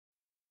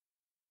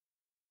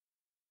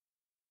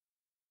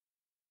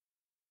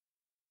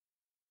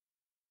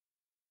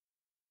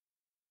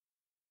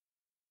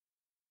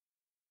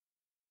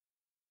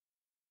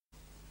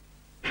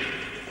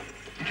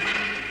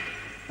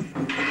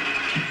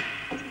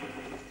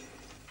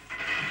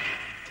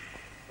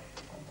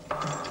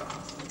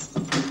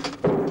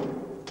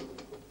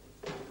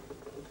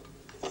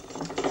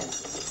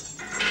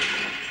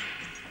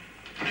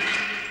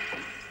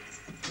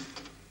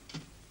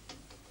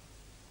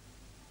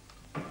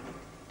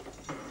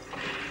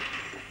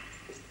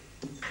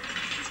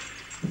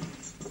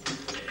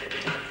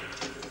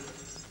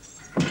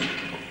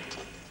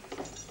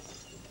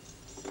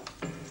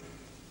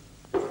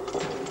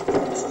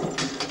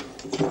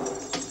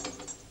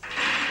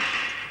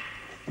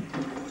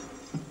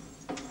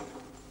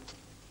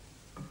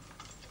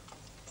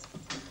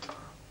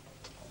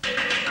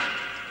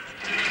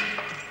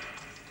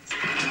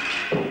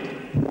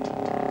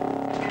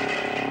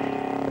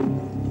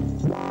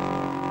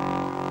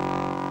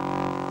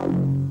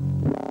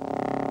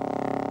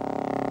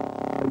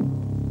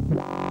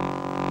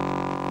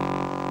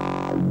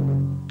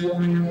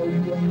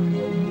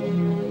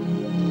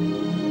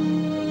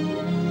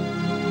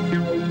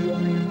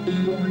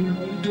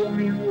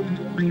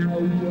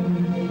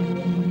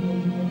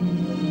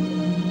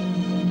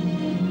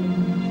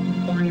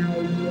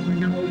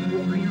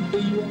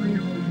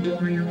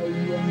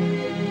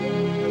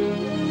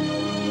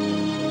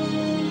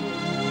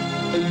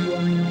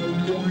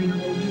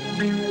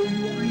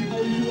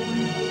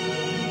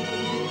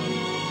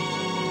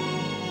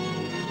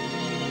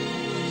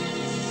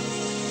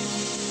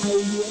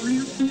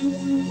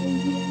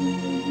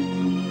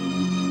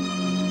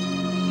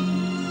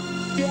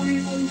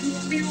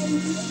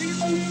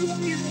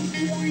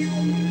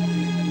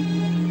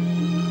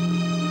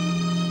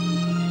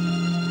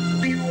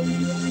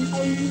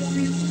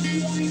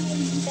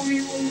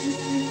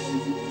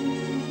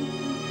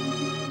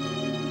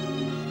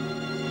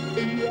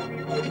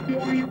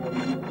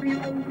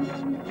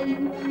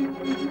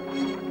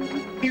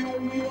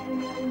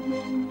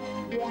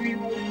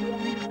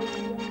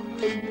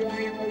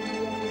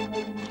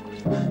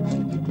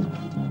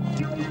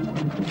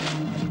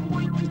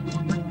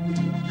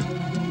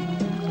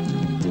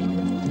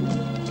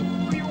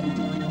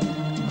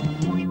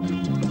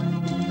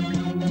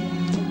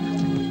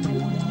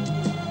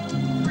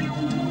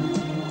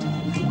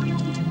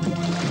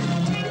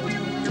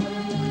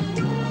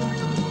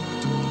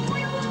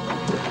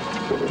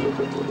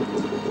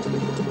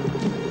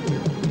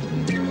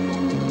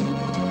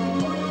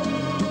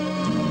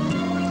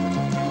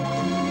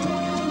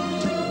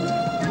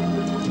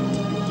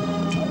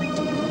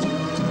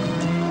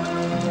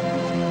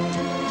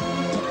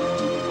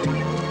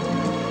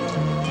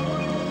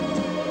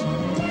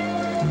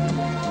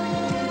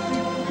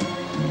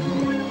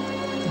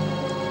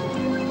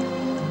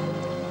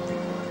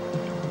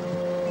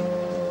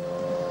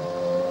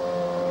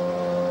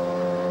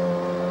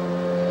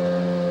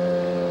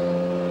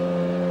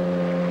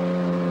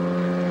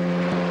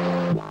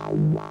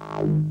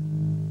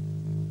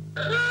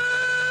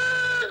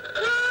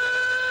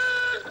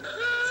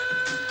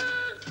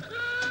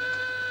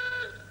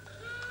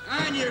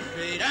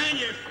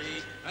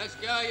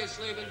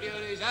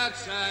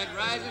Outside,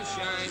 rise and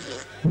shine.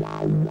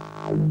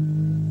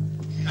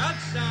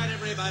 Outside,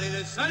 everybody,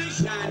 the sun is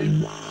shining.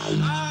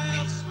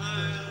 Smile,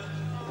 smile.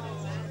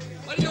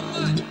 What do you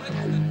want?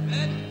 Breakfast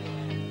bed?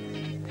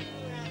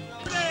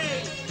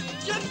 Hey,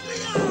 just the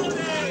old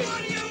days.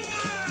 What do you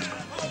want?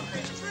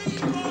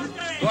 3 more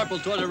days. Corporal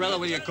Tortorella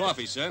with your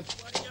coffee, sir.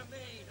 What do you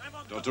mean?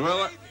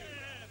 Tortorella?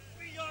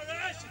 Be your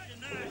ass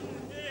tonight.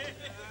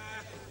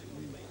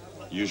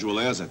 Usual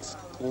assets.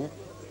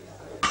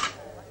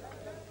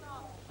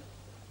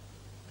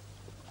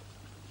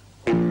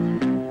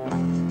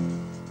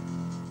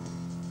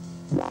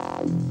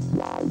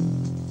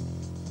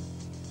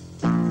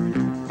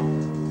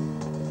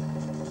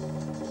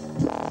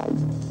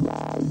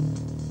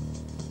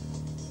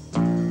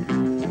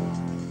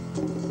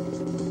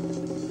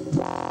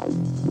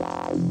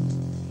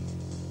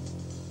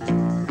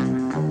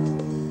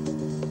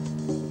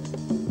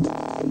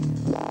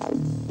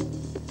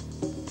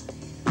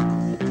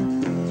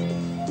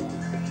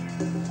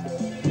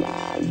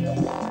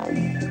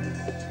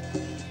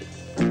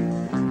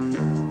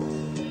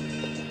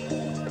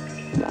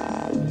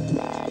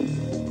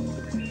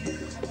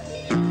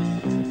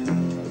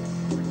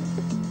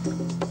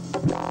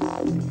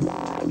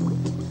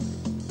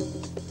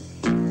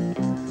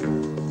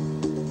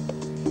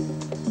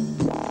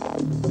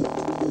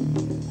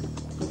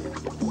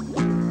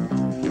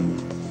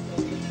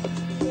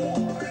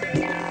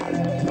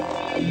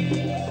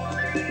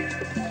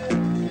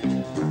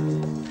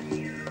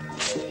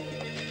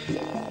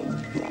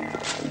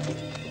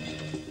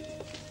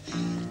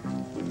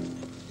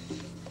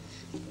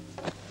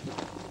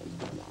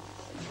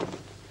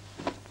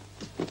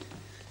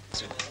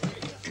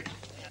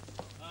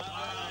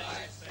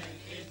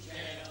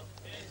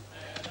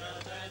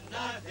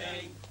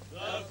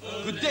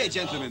 Good day,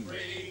 gentlemen.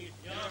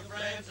 Your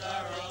friends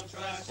are all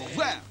trusted. Au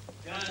revoir.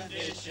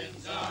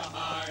 Conditions are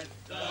hard.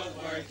 The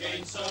work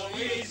ain't so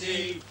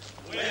easy.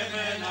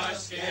 Women are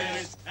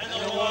scarce, and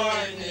the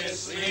warden is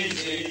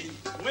sleazy.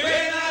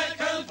 We're not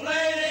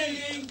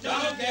complaining,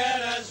 don't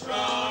get us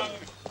wrong.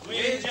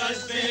 We've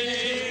just been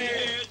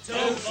here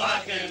too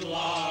fucking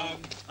long.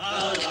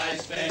 A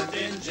life spent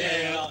in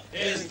jail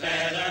is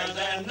better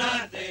than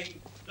nothing.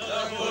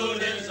 The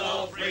food is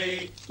all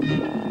free.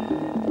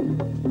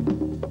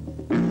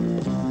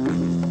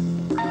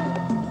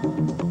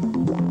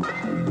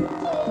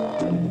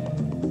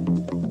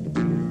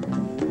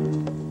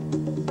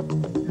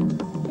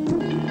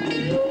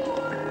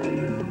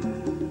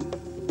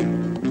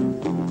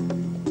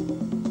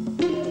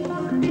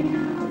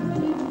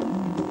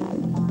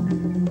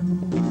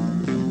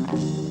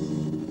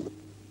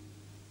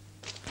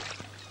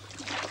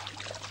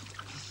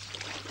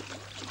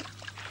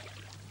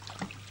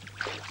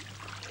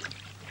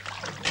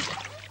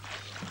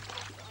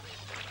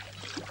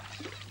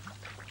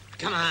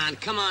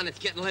 Come on, it's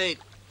getting late.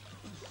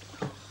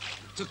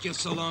 took you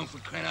so long, for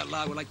crying out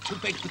loud? We're like two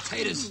baked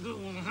potatoes.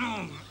 Going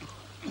home.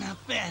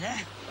 Not bad,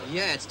 huh?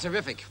 Yeah, it's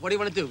terrific. What do you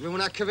want to do,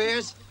 ruin our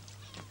careers?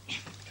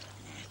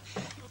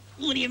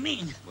 What do you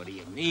mean? What do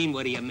you mean?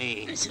 What do you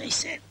mean? That's what I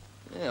said.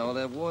 Yeah, all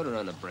that water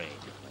on the brain.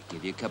 Might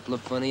give you a couple of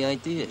funny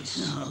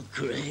ideas. Oh,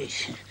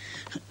 great.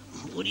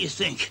 What do you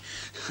think?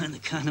 On the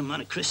Count of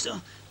Monte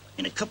Cristo?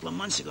 In a couple of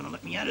months, they're going to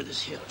let me out of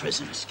this here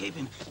prison.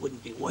 Escaping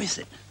wouldn't be worth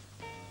it.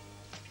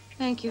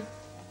 Thank you.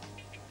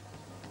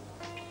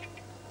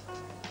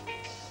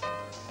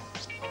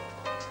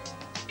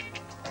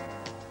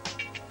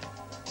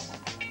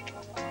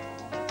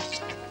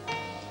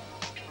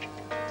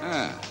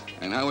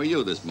 And how are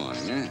you this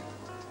morning, eh?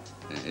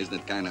 Isn't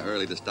it kind of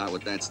early to start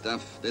with that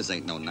stuff? This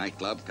ain't no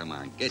nightclub. Come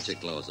on, get your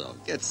clothes off.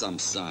 Get some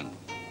sun.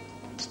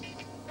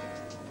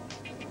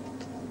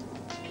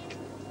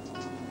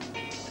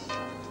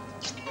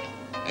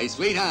 Hey,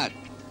 sweetheart.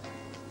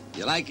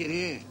 You like it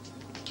here?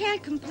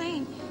 Can't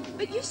complain.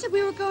 But you said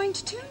we were going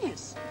to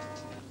Tunis.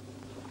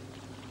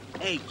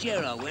 Hey,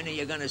 Jero, when are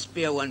you gonna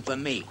spear one for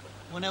me?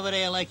 Whenever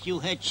they like you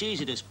had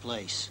cheese at this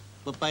place.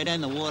 But by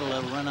then, the water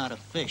will run out of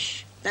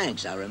fish.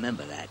 Thanks, I'll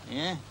remember that.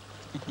 Yeah?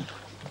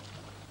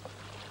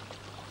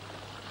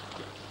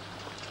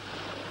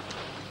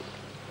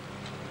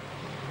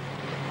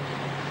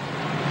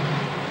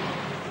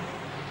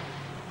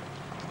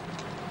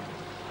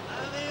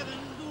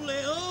 Avevano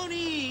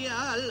leoni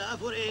alla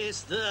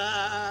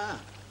foresta,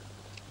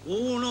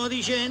 uno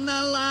dicendo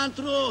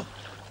all'altro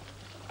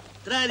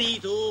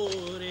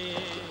traditore,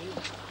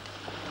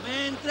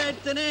 mentre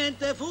il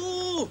tenente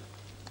fu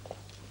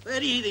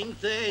ferito in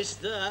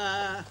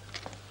testa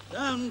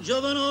da un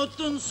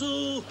giovanotto in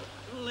su,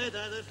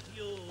 l'età del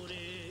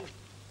fiore,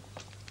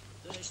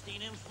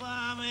 destino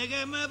infame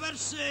che mi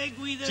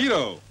perseguita.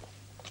 Tito,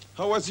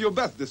 how was your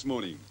bath this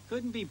morning?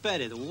 Couldn't be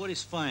better. The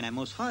water's fine. I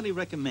most highly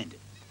recommend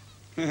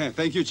it.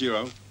 Thank you,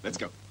 Chiro. Let's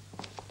go.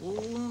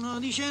 Uno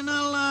dice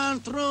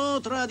all'altro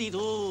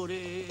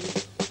traditore.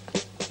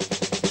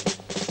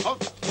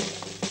 Halt!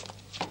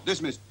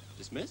 Dismissed.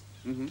 Dismissed?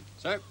 Mm-hmm.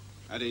 Sir,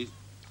 at ease.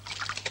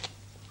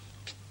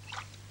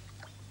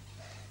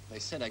 They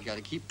said I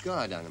gotta keep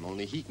guard on him,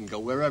 only he can go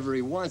wherever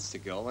he wants to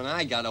go, and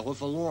I gotta hoof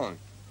along.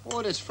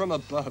 Orders from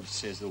above,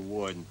 says the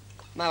warden.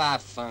 Not a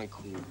fan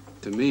cool.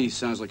 To me, he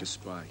sounds like a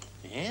spy.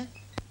 Yeah?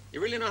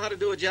 You really know how to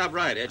do a job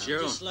right, eh, I'm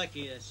Chiro? just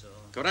lucky, that's all.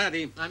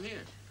 Karate, I'm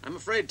here. I'm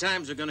afraid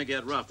times are going to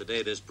get rough the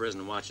day this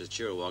prison watches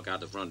Chiro walk out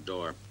the front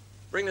door.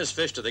 Bring this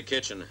fish to the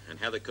kitchen and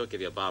have the cook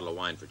give you a bottle of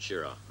wine for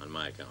Chiro on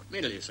my account.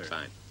 Immediately, sir.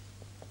 Fine.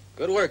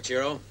 Good work,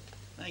 Chiro.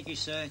 Thank you,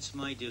 sir. It's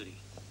my duty.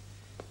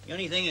 The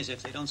only thing is,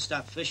 if they don't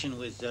stop fishing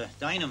with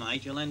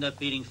dynamite, you'll end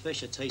up eating fish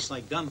that tastes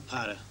like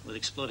gunpowder with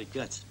exploded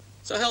guts.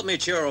 So help me,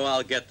 Chiro,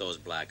 I'll get those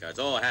blackguards.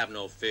 Oh, have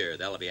no fear.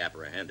 They'll be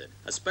apprehended.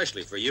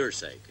 Especially for your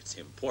sake. It's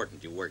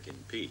important you work in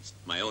peace.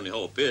 My only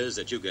hope is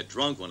that you get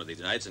drunk one of these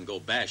nights and go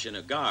bash in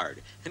a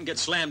guard and get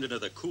slammed into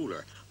the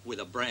cooler with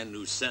a brand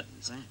new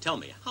sentence. Right. Tell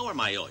me, how are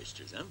my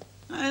oysters, huh?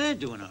 They're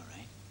doing all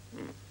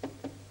right.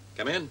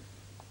 Come in.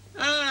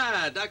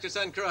 Ah, Dr.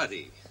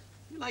 Sancrati.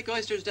 You like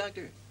oysters,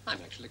 Doctor? I'm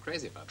actually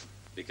crazy about them.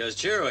 Because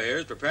Chiro here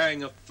is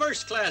preparing a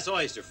first-class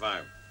oyster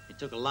farm. It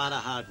took a lot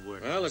of hard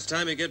work. Well, it's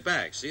time you get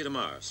back. See you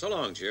tomorrow. So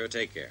long, Chiro.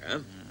 Take care, huh?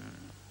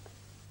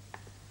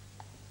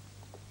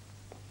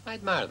 I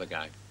admire the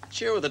guy.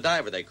 Chiro the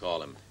diver, they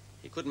call him.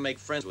 He couldn't make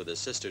friends with his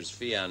sister's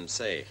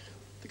fiancé.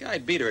 The guy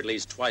beat her at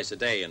least twice a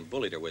day and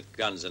bullied her with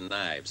guns and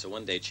knives. So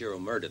one day Chiro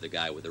murdered the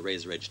guy with a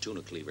razor-edged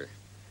tuna cleaver.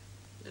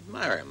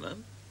 Admire him, huh?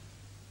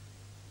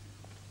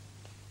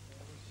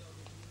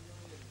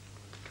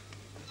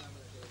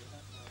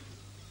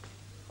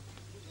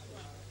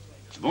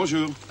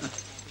 Bonjour.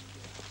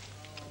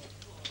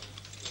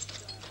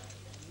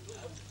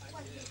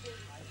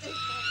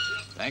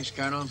 Thanks,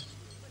 Colonel.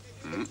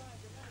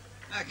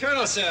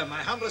 Colonel, sir, my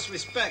humblest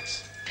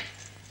respects.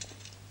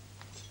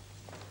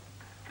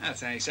 Ah,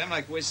 thanks. I'm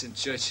like Winston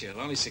Churchill,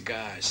 only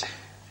cigars.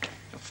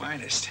 The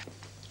finest.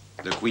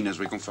 The Queen has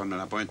reconfirmed an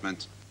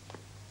appointment.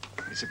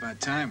 It's about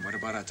time. What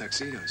about our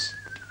tuxedos?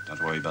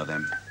 Don't worry about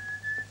them.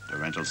 The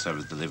rental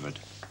service delivered.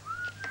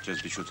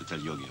 Just be sure to tell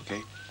Yogi,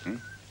 okay?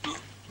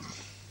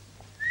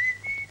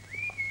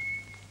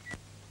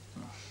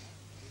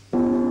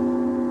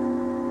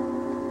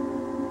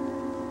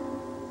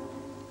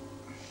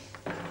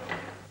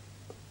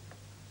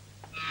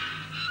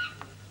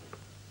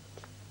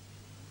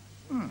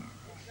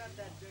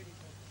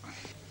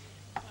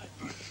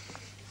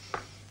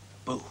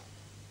 Boo.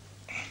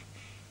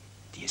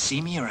 Do you see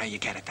me or are you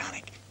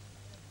catatonic?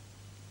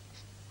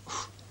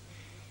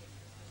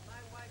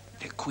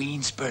 The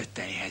Queen's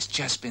birthday has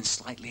just been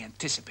slightly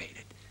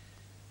anticipated.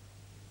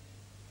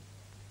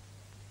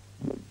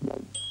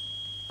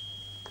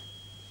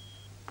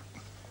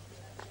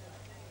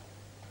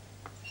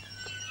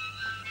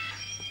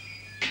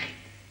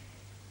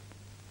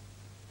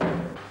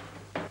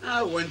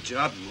 One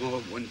job more,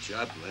 one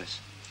job less.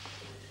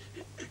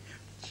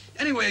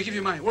 Anyway, I give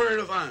you my word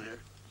of honor.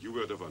 Your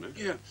word of honor?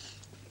 Yeah.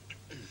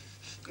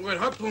 What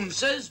Harpoon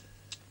says,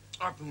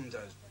 Harpoon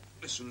does.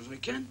 As soon as we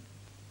can,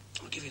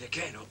 I'll give you the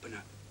can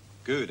opener.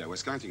 Good, I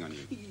was counting on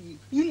you.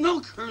 You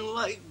know,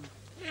 Colonel,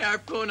 Yeah,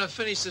 Harpoon, I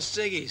finished the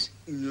ciggies.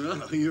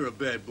 No, you're a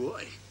bad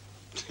boy.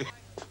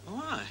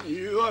 Why?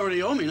 You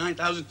already owe me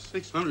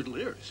 9,600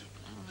 liras.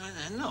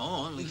 No,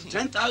 only...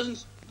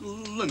 10,000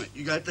 limit.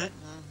 You got that?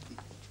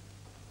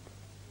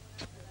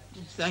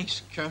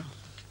 Thanks, Colonel.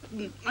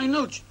 I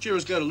know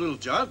Chiro's got a little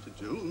job to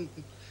do.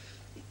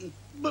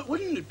 But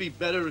wouldn't it be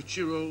better,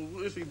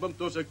 Chiro, if he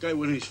bumped off that guy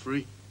when he's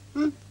free?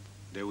 Huh?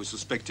 They will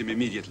suspect him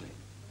immediately.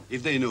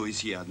 If they know he's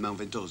here at Mount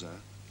Ventosa,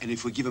 and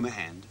if we give him a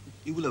hand,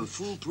 he will have a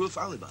foolproof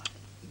alibi.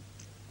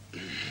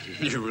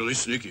 You're really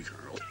sneaky,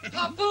 Colonel.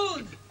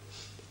 Harpoon!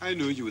 I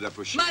knew you would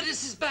appreciate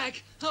Midas is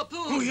back. Harpoon!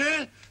 Oh,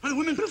 yeah? Are the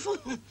women beautiful?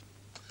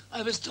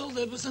 I was told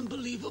that was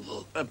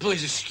unbelievable.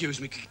 Please excuse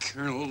me,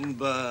 Colonel,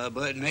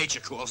 but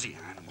nature calls the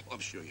animal. I'm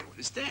sure you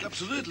understand.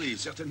 Absolutely,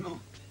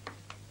 certainement.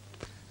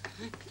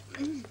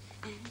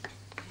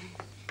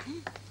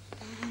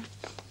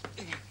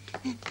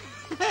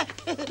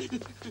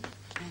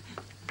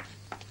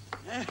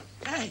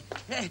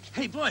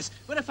 Hey, boss,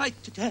 what if I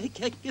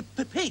take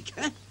a peek,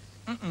 huh?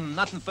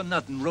 Nothing for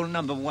nothing. Rule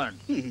number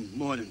 1.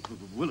 More than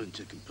willing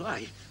to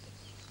comply.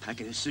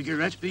 Packet of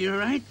cigarettes be all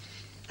right?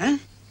 Huh?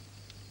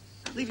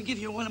 I'll even give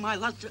you one of my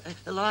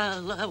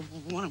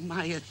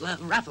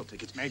raffle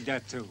tickets. Made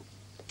that, too.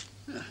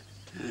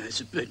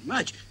 That's a bit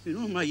much. In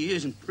all my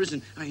years in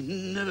prison, I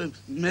never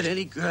met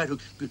any guard who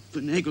could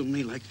finagle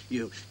me like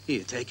you.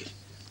 Here, take it.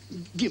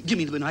 Give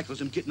me the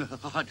binoculars. I'm getting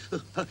hot.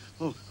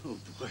 Oh,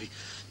 boy.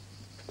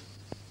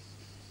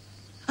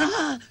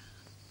 Ah!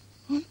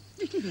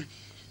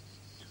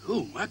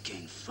 Oh, I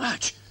can't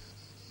fudge.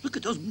 Look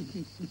at those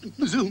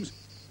zooms.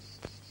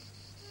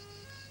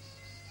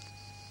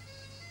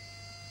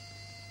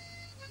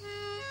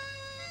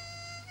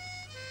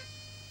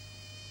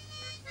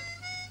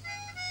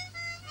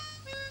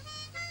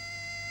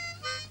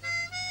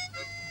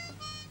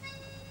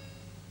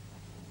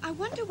 I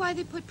wonder why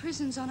they put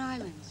prisons on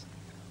islands.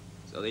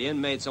 So the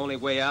inmate's only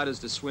way out is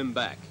to swim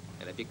back.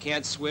 And if you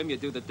can't swim, you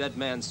do the dead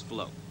man's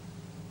float.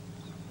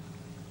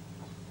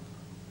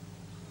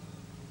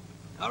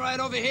 All right,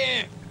 over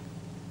here.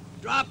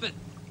 Drop it.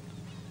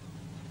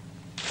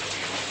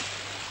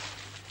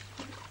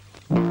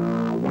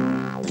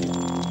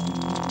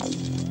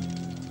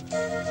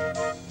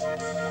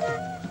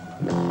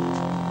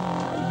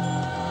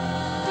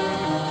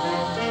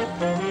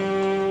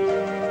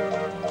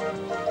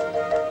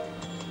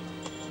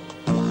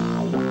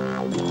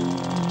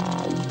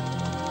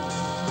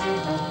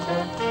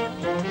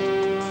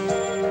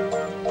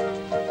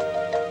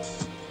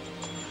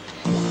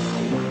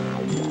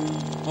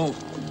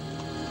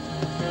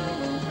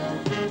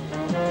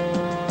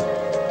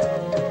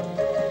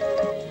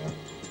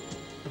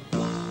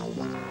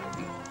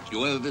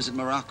 You ever visit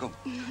Morocco?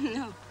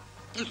 No.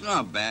 It's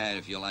not bad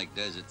if you like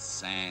desert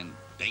sand,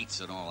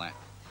 dates, and all that.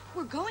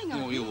 We're going on.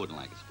 No, you wouldn't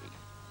like it, sweetie.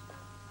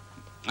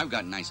 I've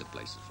got nicer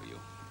places for you.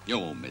 You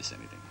won't miss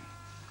anything.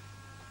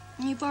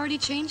 You've already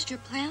changed your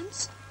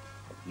plans?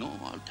 No,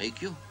 I'll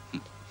take you.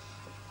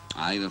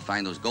 I'll even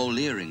find those gold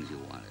earrings you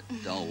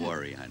wanted. Don't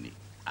worry, honey.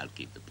 I'll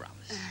keep the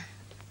promise.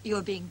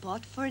 You're being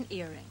bought for an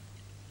earring.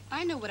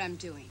 I know what I'm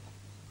doing.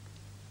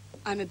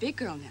 I'm a big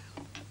girl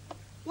now.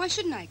 Why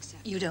shouldn't I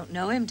accept? You don't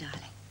know him, darling.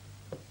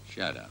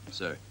 Shut up,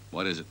 sir.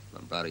 What is it?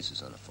 Barbaris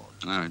is on the phone.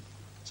 All right.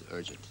 It's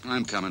urgent.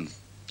 I'm coming.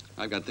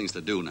 I've got things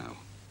to do now.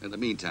 In the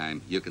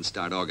meantime, you can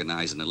start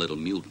organizing a little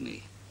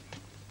mutiny.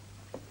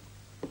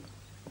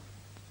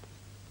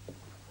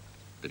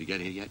 Did he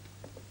get here yet?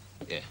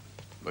 Yeah.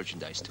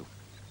 Merchandise, too.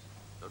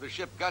 So the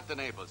ship got to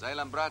Naples, eh,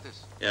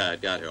 Lambratis? Yeah,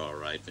 it got here all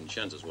right.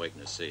 Vincenzo's waiting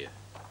to see you.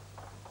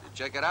 You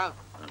check it out?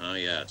 Uh-huh,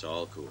 yeah, it's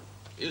all cool.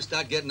 You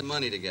start getting the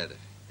money together.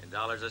 In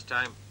dollars this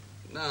time?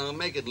 No,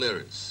 make it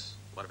liras.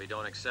 What if he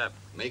don't accept?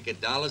 Make it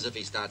dollars if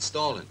he starts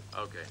stalling.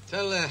 Okay.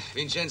 Tell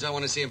Vincenzo I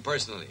want to see him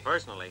personally.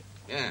 Personally?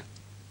 Yeah.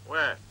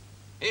 Where?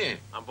 Here.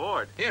 On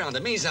board? Here, on the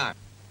Mizar.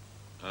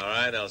 All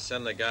right, I'll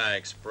send the guy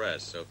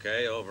express,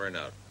 okay? Over and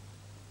out.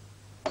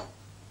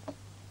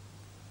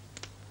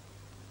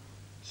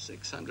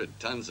 600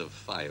 tons of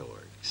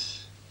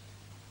fireworks.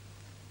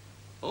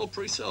 All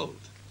pre-sold.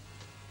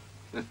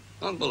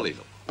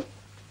 Unbelievable.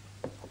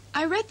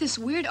 I read this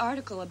weird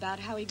article about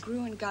how he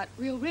grew and got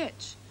real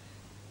rich.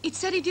 It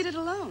said he did it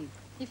alone.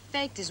 He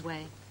faked his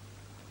way.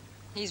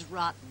 He's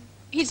rotten.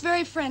 He's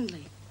very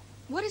friendly.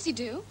 What does he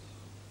do?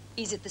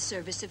 He's at the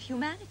service of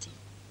humanity,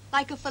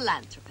 like a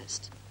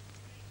philanthropist.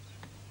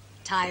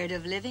 Tired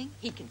of living?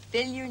 He can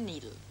fill your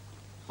needle.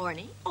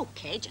 Horny?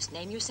 Okay, just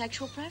name your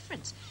sexual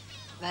preference.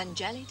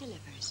 Vangeli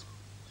delivers.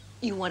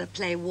 You want to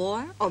play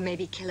war or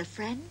maybe kill a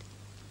friend?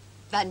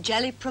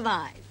 Vangeli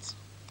provides.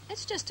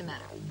 It's just a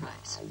matter of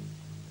price.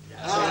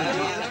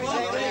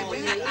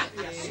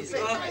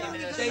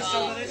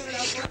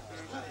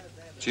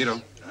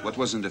 Chiro, what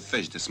was in the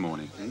fish this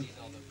morning?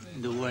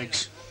 The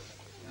works.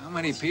 How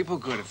many people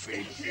could it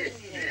feed?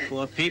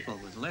 4 people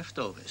with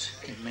leftovers.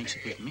 It makes a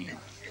good meal.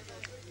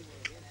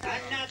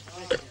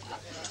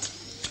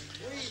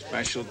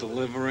 Special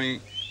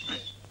delivery.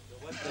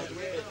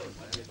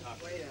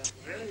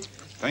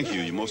 Thank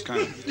you. You're most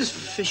kind. This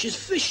fish is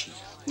fishy.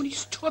 What are you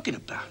talking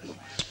about?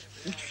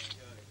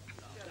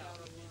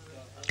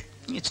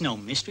 It's no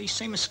mystery.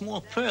 Same as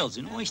small pearls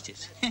and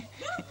oysters.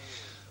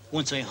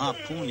 Once I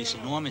harpooned this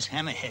enormous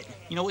hammerhead.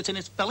 You know what's in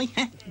its belly?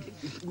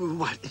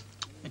 What?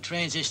 A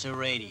transistor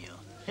radio.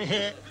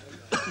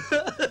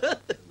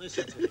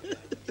 Listen to it.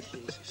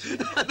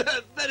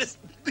 That is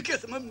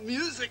because my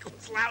music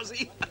was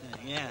lousy.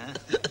 Yeah.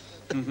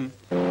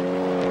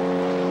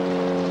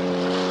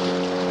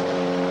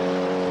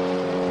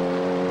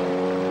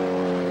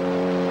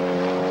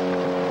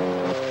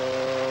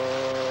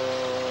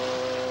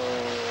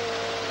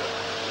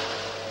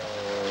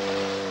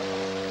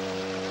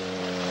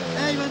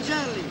 Hey,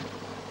 Vangelli.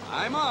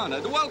 I'm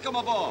honored. Welcome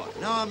aboard.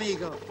 No,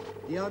 amigo.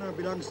 The honor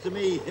belongs to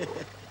me.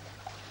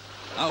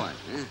 All right.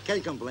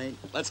 Can't complain.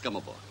 Let's come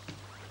aboard.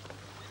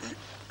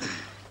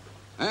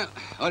 Well,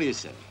 what do you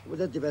say? Well,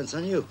 that depends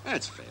on you.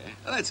 That's fair.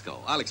 Let's go.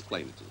 I'll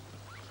explain it to you.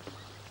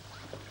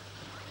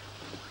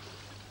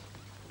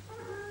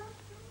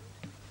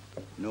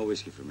 No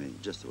whiskey for me,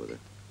 just water.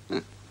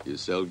 You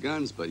sell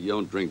guns, but you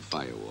don't drink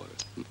firewater.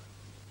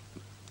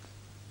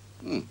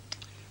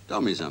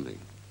 Tell me something.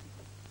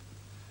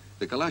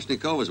 The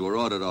Kalashnikovs were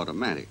ordered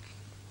automatic,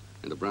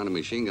 and the Browning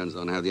machine guns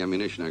don't have the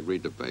ammunition I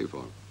agreed to pay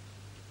for.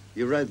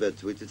 You're right,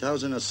 but with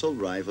 2,000 assault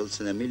rifles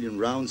and 1,000,000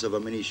 rounds of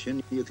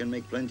ammunition, you can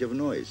make plenty of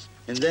noise.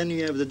 And then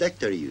you have the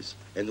Dectaries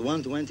and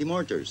 120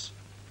 mortars.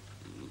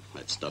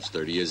 That stuff's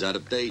 30 years out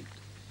of date.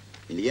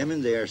 In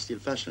Yemen, they are still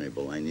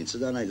fashionable, and in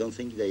Sudan, I don't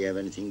think they have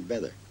anything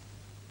better.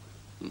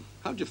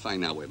 How'd you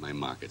find out where my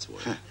markets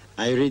were?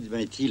 I read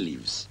my tea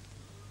leaves.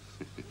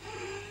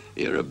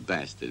 You're a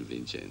bastard,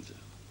 Vincenzo.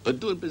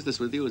 But doing business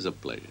with you is a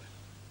pleasure.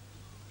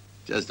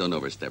 Just don't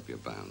overstep your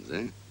bounds,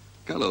 eh?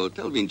 Carlo,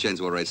 tell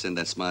Vincenzo where I sent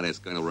that smart-ass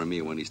Colonel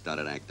Remy when he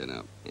started acting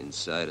up.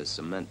 Inside a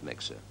cement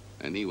mixer.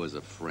 And he was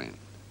a friend.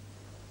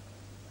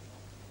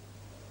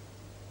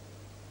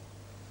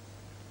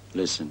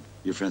 Listen,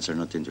 your friends are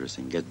not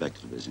interesting. Get back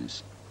to the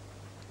business.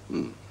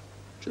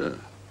 Sure.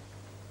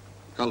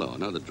 Carlo,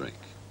 another drink.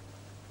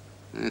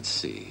 Let's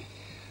see.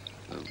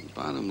 The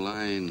bottom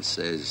line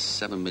says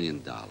 $7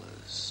 million.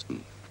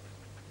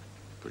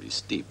 Pretty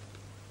steep.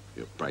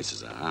 Your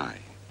prices are high.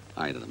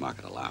 Higher than the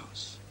market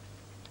allows.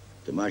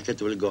 The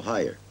market will go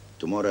higher.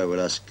 Tomorrow I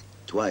will ask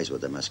twice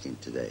what I'm asking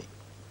today.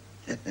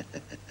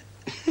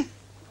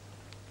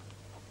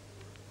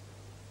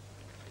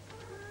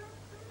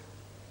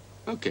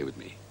 Okay with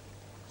me.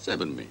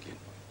 $7 million.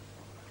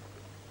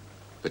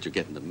 But you're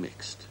getting them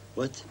mixed.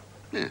 What?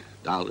 Yeah,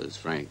 dollars,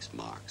 francs,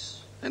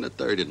 marks. And a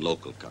third in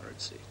local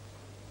currency.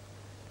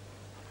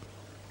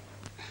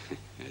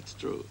 It's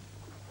true.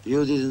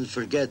 You didn't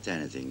forget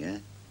anything, eh?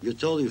 You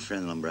told your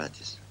friend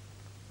Lambratis.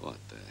 What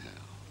the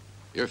hell?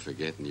 You're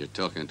forgetting you're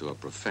talking to a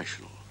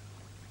professional.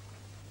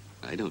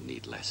 I don't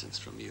need lessons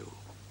from you.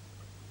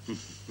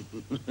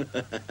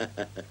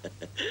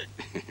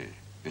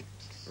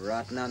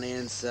 Rotten on the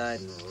inside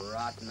and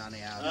rotten on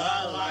the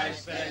outside. A life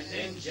spent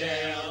in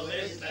jail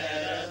is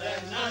better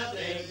than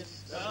nothing.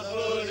 The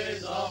food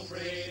is all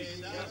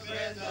free, the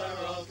friends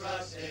are all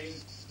trusting.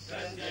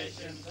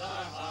 Conditions are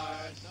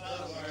hard,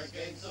 the work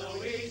ain't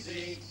so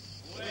easy.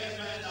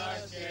 Women are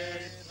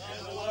scared,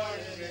 and the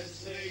warden is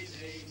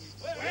sleazy.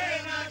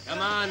 Come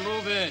on,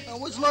 move it.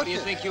 What's Who do you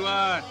think you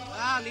are?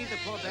 Ah, leave the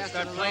poor bastard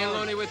Start alone. playing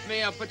loony with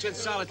me, I'll put you in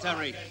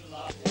solitary.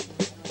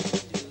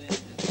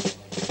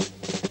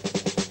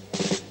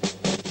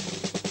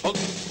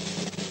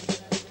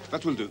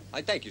 That will do.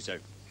 I thank you,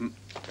 sir.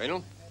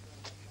 Colonel?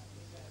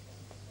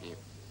 Here.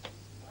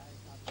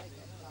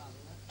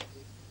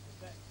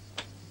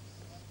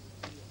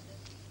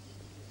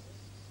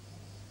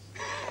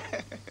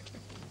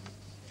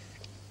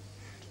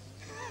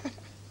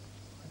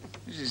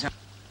 This is how...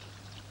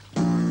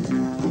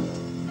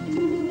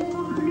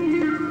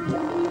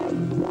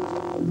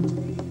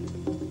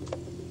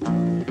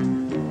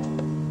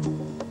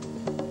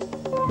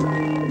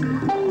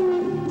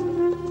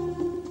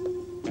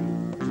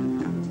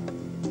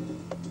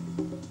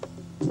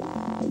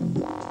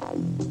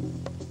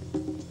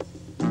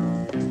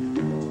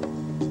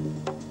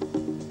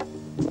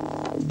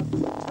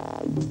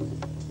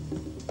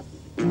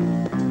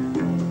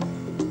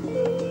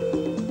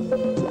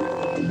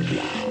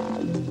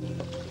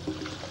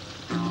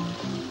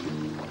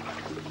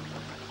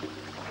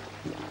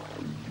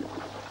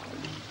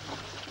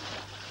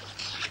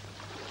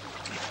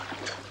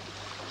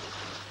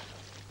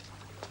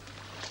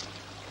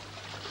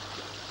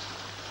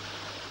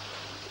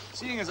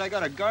 Seeing as I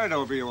got a guard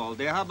over you all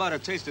day, how about a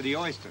taste of the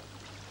oyster?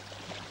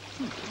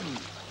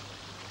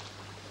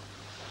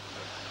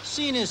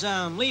 Seeing as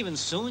I'm leaving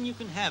soon, you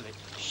can have it.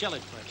 Shell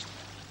it first.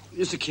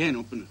 It's a can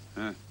opener.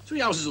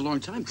 3 hours is a long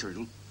time,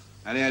 Colonel.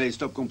 Allez,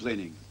 stop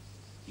complaining.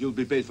 You'll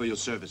be paid for your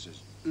services.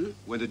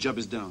 When the job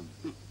is done.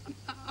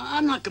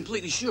 I'm not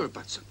completely sure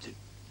about something.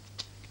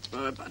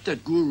 About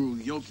that guru,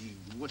 Yogi,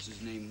 what's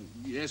his name?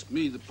 He asked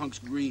me, the punk's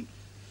green.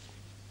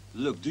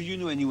 Look, do you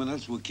know anyone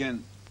else who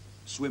can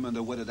swim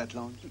underwater that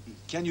long?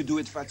 Can you do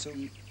it,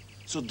 Fatso?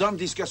 So don't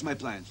discuss my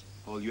plans.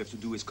 All you have to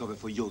do is cover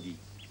for Yogi.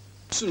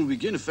 The sooner we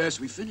begin, the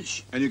faster we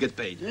finish. And you get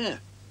paid. Yeah.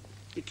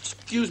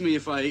 Excuse me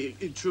if I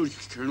intrude,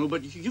 Colonel,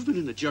 but you've been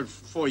in the jail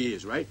for 4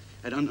 years, right?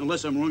 And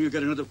unless I'm wrong, you've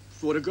got another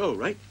 4 to go,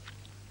 right?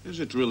 Is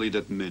it really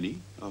that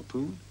many,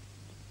 Harpoon?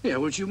 Yeah,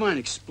 would you mind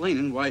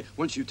explaining why,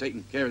 once you've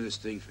taken care of this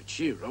thing for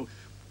Chiro,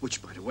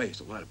 which, by the way, is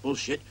a lot of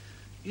bullshit,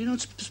 you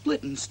don't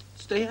split and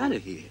stay out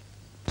of here?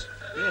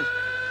 Yes.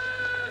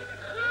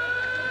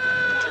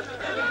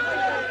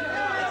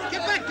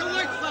 Get back to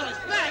work, fellas!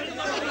 Back!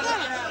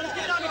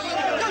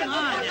 Come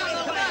on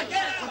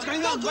now! What's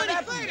going on? What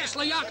happened? It's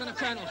Layakana,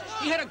 Colonel.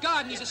 He hit a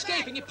guard and he's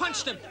escaping. You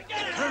punched him.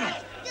 Colonel,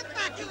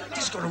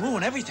 this is going to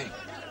ruin everything.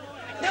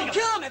 They'll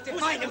kill him if they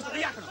find him.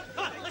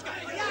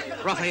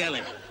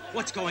 Raffaele,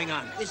 what's going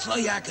on? It's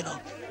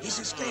Layakano. He's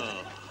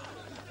escaping.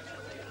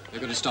 They're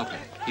going to stop him.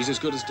 He's as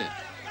good as dead.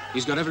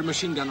 He's got every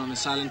machine gun on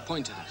his island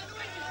pointed at him.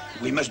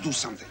 We must do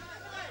something.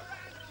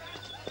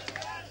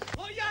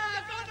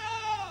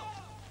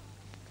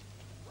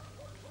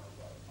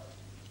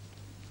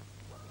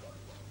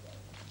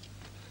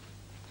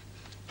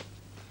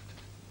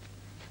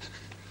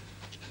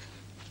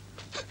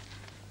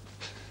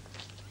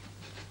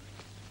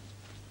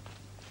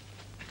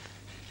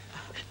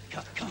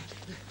 Come.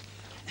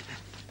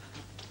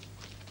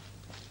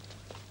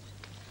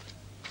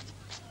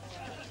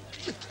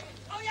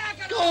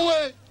 Go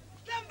away!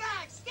 Come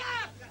back!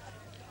 Stop!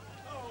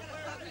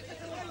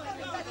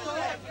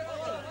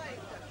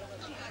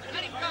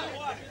 Let him go!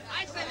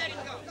 I say let him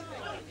go!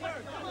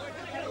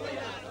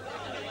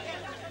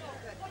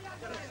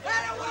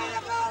 Let him win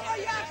the ball,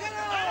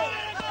 Yakino!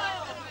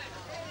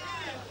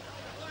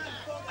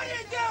 What are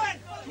you doing?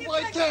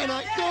 Why can't I?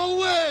 Go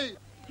away!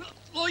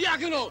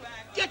 Layakano,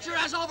 get your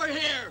ass over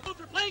here!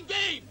 We're playing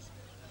games!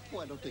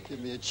 Why don't they give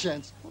me a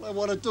chance? All I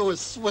want to do is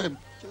swim.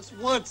 Just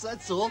once,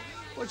 that's all.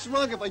 What's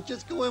wrong if I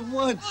just go in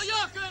once?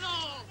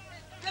 Layakano!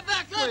 Get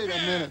back up Wait a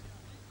minute.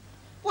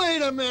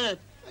 Wait a minute.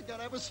 I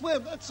gotta have a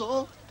swim, that's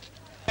all.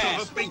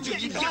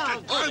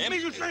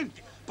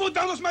 Put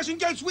down those machine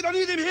guns. We don't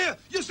need him here.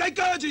 You stay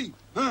guardy.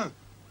 Huh?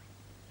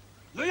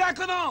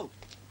 Layakano!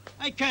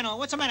 Hey, Colonel,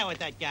 what's the matter with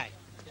that guy?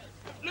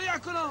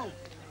 Layakano!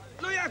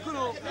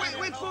 Layakano!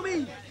 Wait for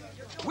me!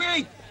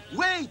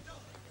 Wait!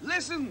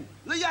 Listen,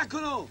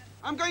 Layakano!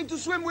 I'm going to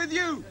swim with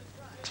you!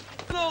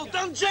 No,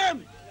 don't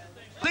jump!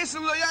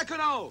 Listen,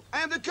 Layakano!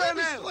 I am the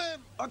colonel!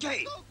 Swim.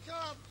 Okay.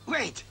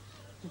 Wait!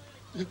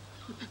 I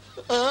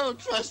don't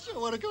trust you. I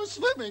want to go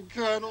swimming,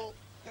 Colonel.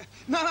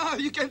 No,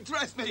 you can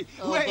trust me.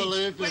 I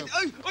believe you.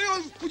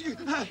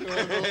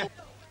 Wait.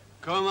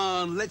 Come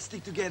on, let's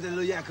stick together,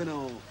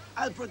 Luciano.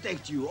 I'll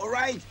protect you, all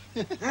right?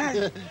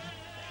 Huh?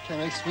 Can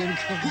I swim,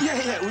 Colonel?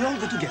 Yeah, we'll all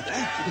go together.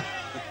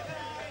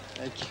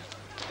 Thank you.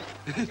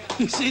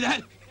 You see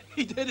that?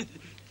 He did it.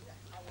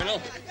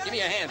 Colonel, give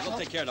me a hand. We'll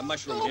take care of the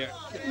mushroom here.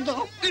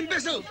 No.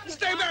 Imbecile!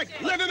 Stay back!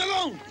 Leave him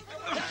alone!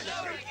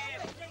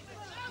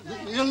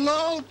 Leave me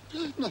alone!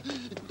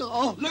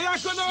 No.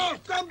 Luciano,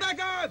 come back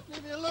up!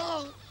 Leave me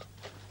alone!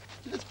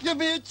 Just give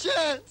me a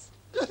chance!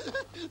 Luciano!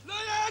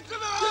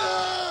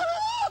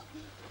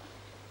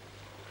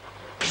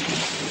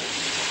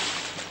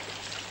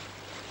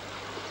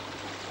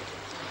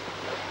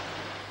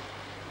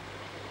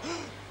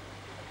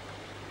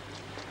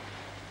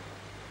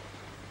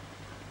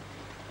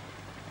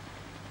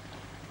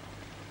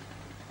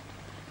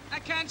 I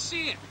can't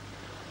see him.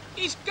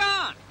 He's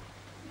gone.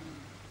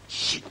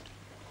 Shit.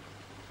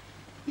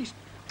 He's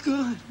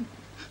gone.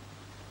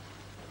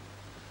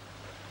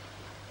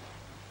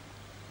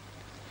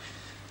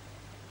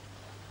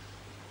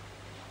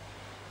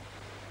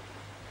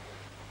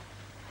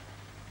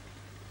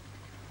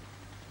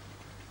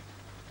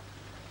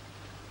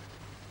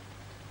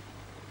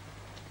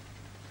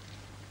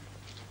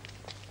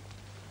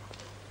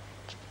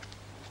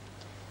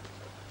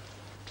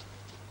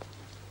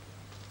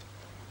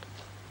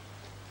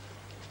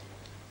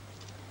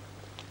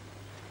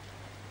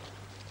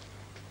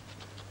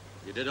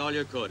 You did all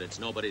you could. It's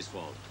nobody's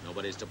fault.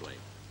 Nobody's to blame.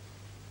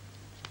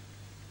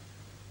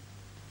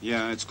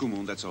 Yeah, it's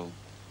Kumun, that's all.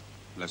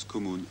 Las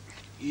Kumun.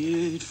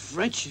 Yeah, it's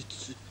French.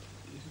 It's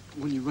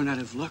when you run out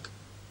of luck.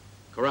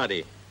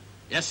 Karate.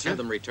 Yes, sir. Have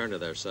them return to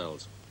their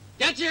cells.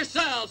 Get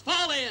yourselves.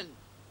 Fall in.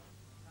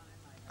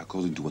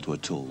 According to what we're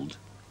told,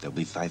 there'll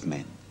be 5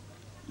 men.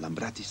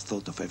 Lambratis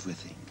thought of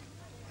everything.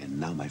 And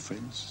now, my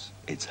friends,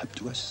 it's up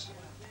to us.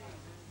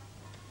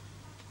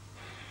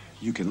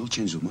 You can all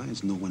change your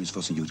minds. No one is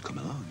forcing you to come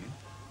along, eh?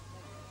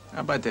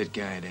 How about that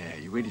guy there?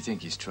 You really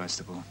think he's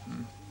trustable?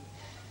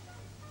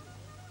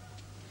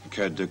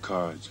 Cut the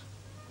cards.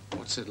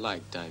 What's it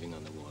like diving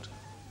underwater?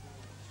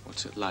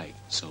 What's it like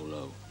so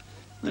low?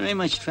 There ain't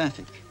much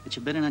traffic, but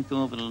you better not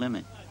go over the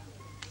limit.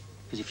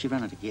 Because if you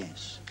run out of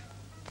gas...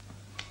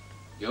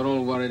 You're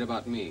all worried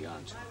about me,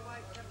 aren't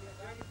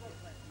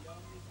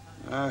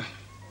you?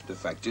 The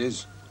fact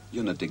is,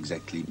 you're not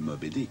exactly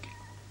Moby Dick.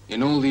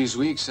 In all these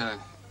weeks,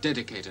 I've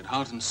dedicated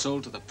heart and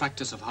soul to the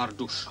practice of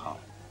Hardouche. Oh.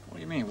 What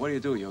do you mean? What do you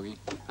do, Yogi?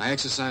 I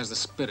exercise the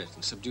spirit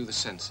and subdue the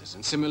senses.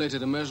 In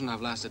simulated immersion, I've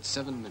lasted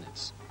 7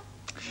 minutes.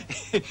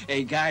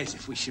 Hey, guys,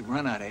 if we should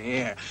run out of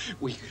air,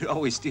 we could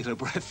always steal a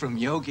breath from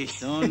Yogi.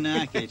 Don't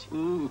knock it.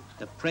 Ooh,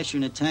 the pressure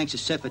in the tanks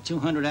is set for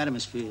 200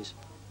 atmospheres.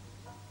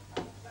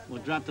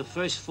 We'll drop the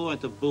first 4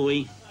 at the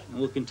buoy, and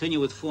we'll continue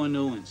with 4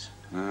 new ones.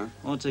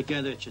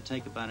 Altogether, it should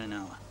take about an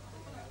hour.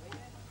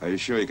 Are you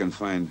sure you can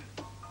find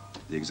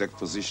the exact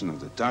position of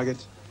the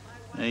target?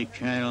 Hey,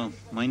 Carol,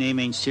 my name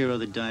ain't Ciro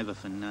the Diver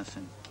for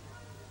nothing.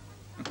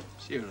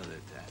 Ciro the Diver.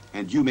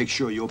 And you make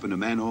sure you open the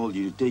manhole,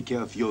 you take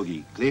care of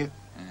Yogi, clear?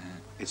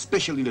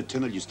 Especially in the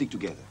tunnel, you stick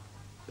together.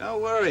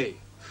 Don't worry.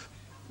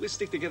 We'll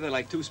stick together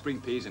like 2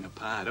 spring peas in a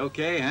pod,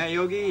 okay, huh,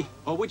 Yogi?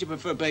 Or would you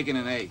prefer bacon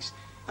and eggs?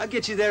 I'll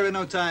get you there in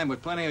no time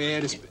with plenty of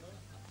air to spit.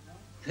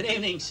 Good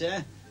evening,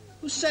 sir.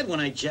 Who said when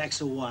I jack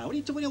so wild? What are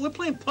you doing? We're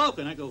playing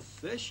poker and I go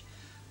fish.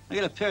 I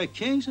got a pair of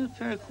kings and a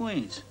pair of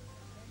queens.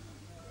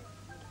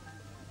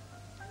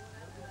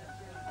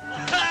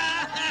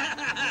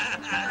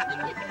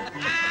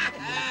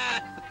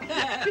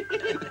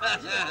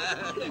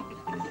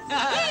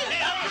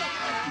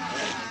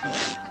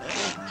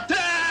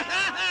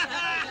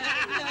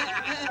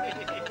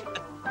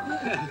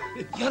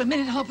 You got a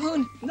minute,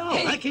 Harpoon? No,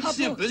 Hey, I can't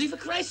see. I'm Harpoon. busy, for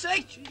Christ's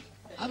sake.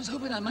 I was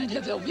hoping I might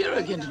have Elvira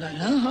again tonight,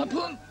 huh,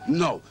 Harpoon?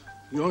 No,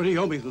 you already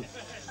owe me the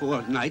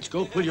 4 nights.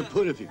 Go pull your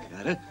put if you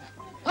got it.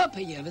 I'll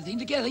pay you everything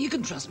together. You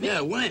can trust me.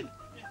 Yeah, when?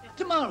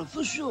 Tomorrow,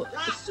 for sure.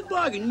 It's a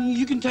bargain.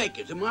 You can take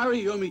it. Tomorrow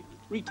you owe me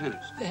 3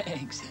 tenors.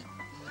 Thanks.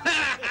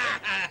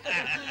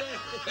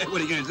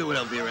 What are you going to do with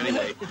Elvira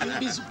anyway? You'll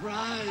be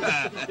surprised.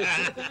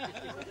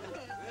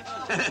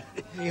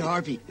 Hey,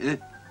 Harvey.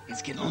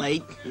 It's getting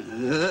late.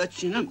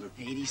 What's your number?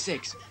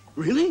 86.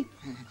 Really?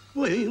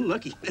 Boy, you're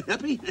lucky.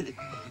 Happy?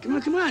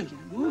 Come on.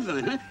 Move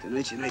on, huh?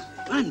 Tonight's your night.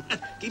 Come on.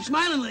 Keep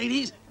smiling,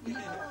 ladies.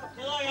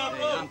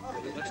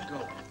 Let's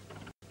go.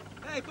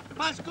 Hey,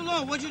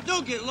 Pascalone, what'd you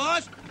do? Get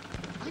lost?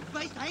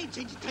 I ain't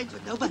changing times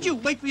with nobody. Would you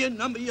wait for your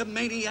number, you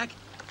maniac?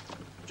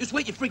 Just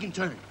wait your freaking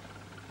turn.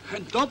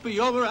 And don't be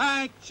over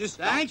anxious.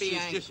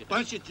 Just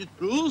bunch of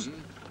rules.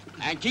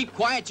 And keep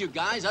quiet, you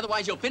guys,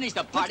 otherwise you'll finish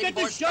the party Let's get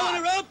before this show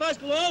in a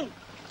starts. row, Pascalone.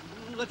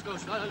 Let's go.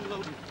 Start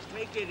unloading.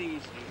 Take it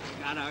easy.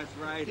 Got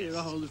arthritis. Here,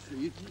 I'll hold it for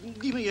you.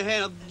 Give me your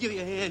hand. I'll give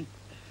you a hand.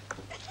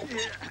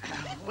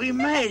 We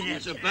made it.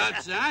 It's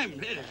about time.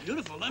 It's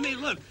beautiful. Let me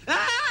look.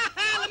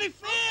 Let me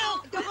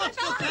feel. Don't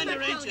Still tender,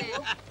 ain't you?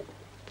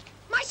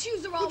 My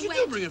shoes are all What'd you wet.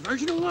 do? Bring a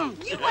virgin along.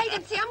 You wait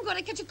and see. I'm going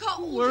to catch a cold.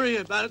 Don't worry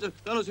about it. The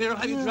fellows here will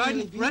have you dried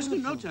and dressed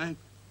in no time.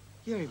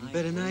 You're even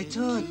better than I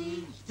thought.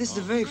 This is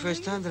the very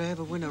first time that I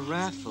ever win a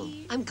raffle.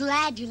 I'm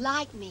glad you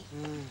like me.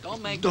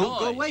 Don't make Don't noise.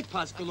 go away,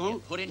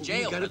 Pascalone. Put in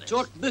jail We gotta for this.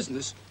 talk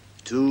business.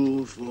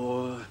 2,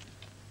 4.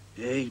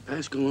 Hey,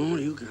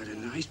 Pascalone, you got a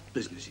nice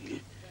business here.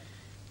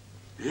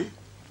 Huh?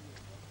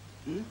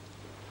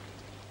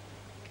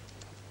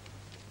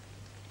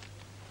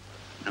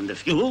 And the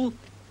fuel?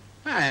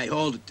 Hey,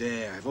 hold it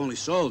there. I've only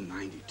sold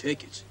 90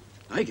 tickets.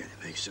 I gotta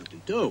make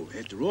something do.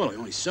 After all, I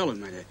only sell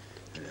them at a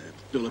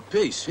bill a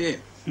piece.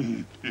 Here.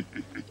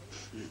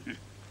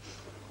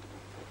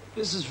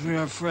 This is for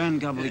our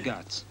friend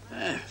Gobbledygots.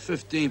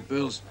 15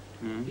 bills.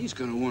 He's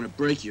gonna want to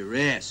break your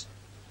ass.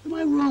 Am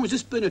I wrong? Has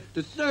this been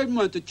the 3rd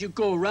month that you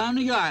go around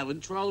the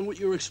island trawling with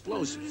your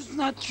explosives? It's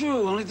not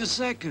true, only the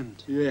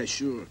 2nd. Yeah,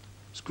 sure.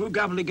 Screw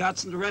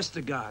Gobbledygots and the rest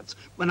of the gods.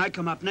 When I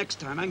come up next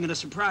time, I'm going to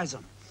surprise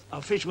them.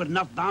 I'll fish with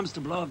enough bombs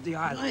to blow up the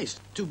island. Nice.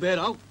 Too bad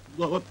I'll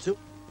blow up too.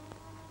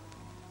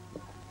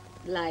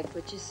 Like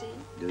what you see?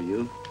 Do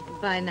you?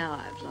 By now,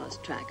 I've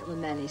lost track of the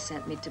men he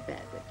sent me to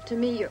bed with. To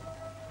me, you're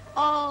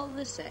all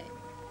the same.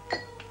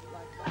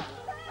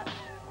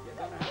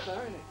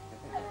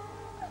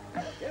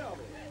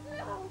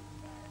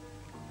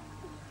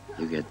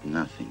 You get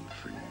nothing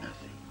for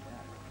nothing.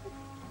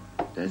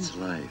 That's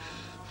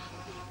life.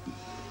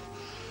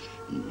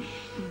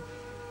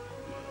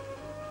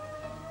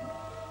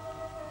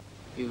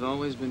 You've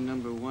always been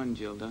number 1,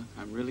 Gilda.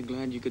 I'm really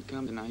glad you could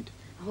come tonight.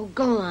 Oh,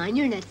 go on.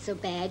 You're not so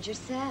bad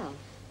yourself.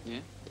 Yeah?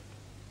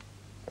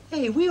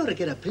 Hey, we ought to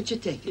get a picture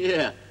taken.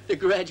 Yeah, the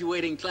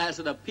graduating class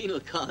of the penal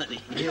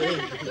colony.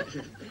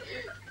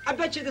 I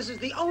bet you this is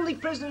the only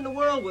prison in the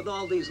world with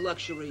all these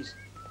luxuries.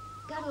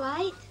 Got a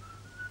light?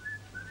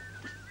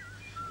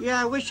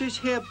 Yeah, I wish his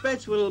hair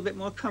beds were a little bit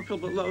more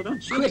comfortable, though,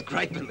 don't you? Quit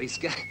griping,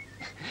 Liska.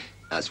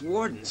 Us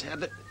wardens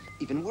have it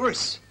even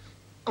worse.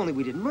 Only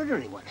we didn't murder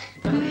anyone.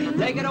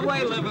 Take it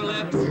away, liver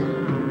lips. There's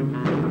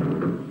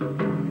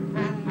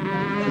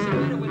a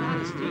better with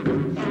honesty.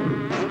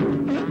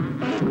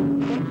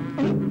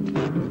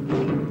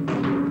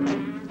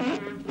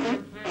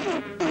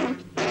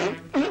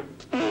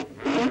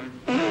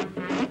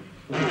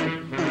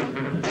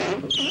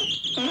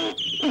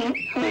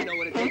 I know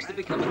what it takes to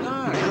become a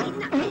guard.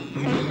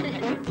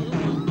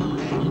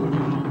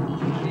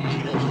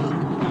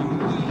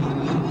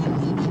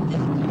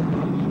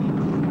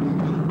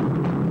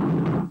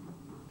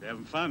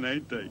 Having fun,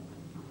 ain't they?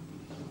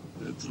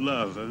 That's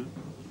love, huh?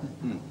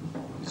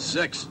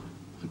 Sex.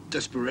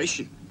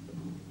 Desperation.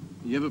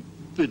 You ever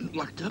been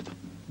locked up?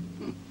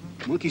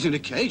 Monkeys in a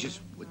cage is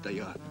what they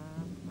are.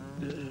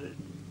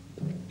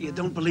 You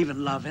don't believe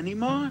in love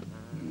anymore?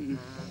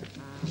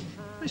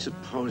 I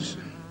suppose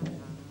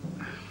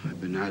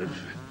I've been out of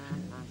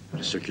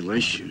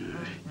circulation.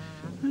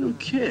 I don't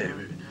care.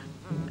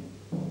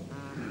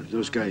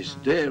 Those guys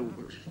there,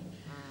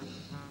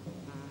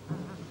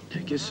 I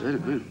guess I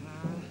don't.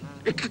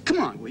 Hey, come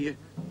on, will you?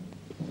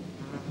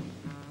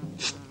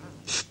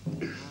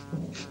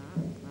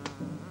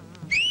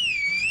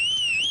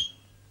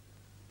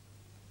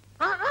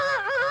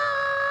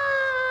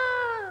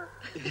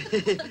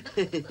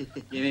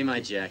 Give me my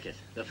jacket.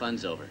 The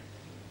fun's over.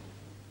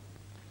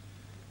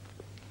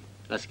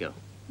 Let's go.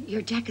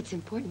 Your jacket's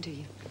important to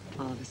you,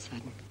 all of a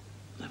sudden.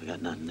 I've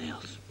got nothing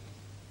else.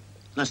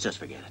 Let's just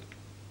forget it.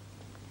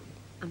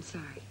 I'm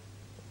sorry.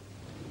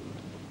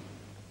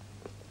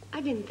 I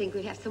didn't think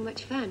we'd have so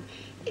much fun.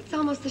 It's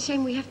almost a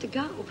shame we have to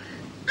go.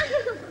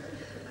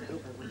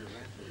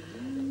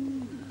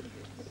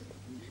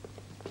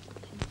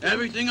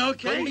 Everything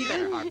okay? Couldn't be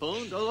better,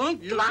 Harpoon. So long.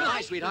 Come on.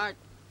 Bye, sweetheart.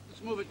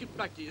 Let's move it. Get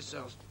back to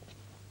yourselves.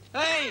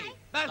 Hey,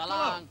 that's So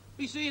long.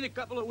 Be seeing you in a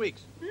couple of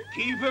weeks.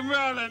 Keep him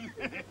rolling.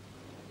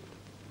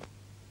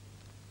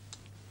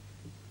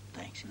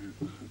 Thanks.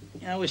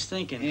 I was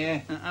thinking.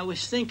 Yeah? I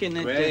was thinking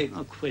that... Great.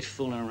 Oh, quit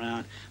fooling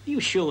around.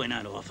 You sure we're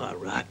not off our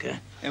rocker?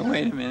 Hey,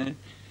 wait a minute.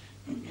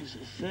 This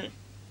is it.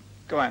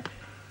 Come on.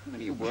 What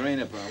are you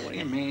worrying about? What do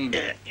you mean?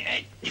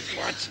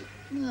 What's it?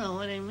 No,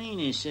 what I mean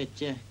is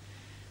that...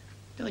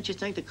 don't you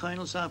think the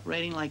Colonel's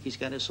operating like he's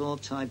got us all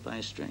tied by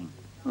a string?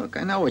 Look,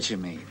 I know what you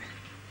mean.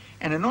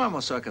 And in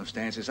normal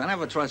circumstances, I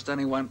never trust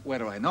anyone,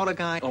 whether I know the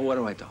guy or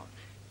whether I don't.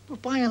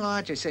 But by and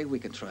large, I say we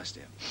can trust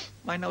him.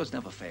 My nose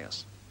never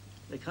fails.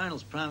 The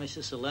Colonel's promised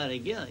us a lot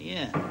of gil,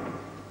 yeah.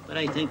 But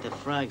I think the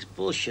frog's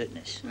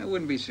bullshitting us. I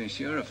wouldn't be so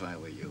sure if I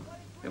were you.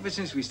 Ever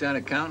since we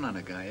started counting on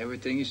the guy,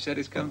 everything he said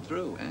has come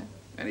through, eh?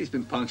 And he's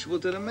been punctual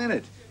to the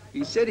minute.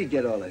 He said he'd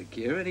get all that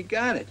gear, and he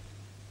got it.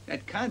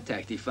 That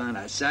contact he found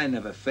outside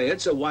never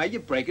failed, so why are you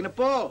breaking the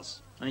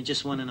balls? I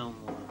just want to know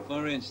more.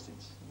 For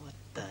instance? What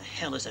the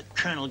hell has the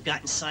Colonel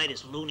got inside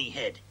his loony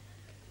head?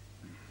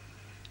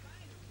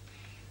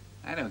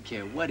 I don't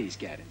care what he's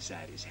got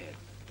inside his head.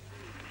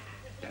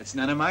 That's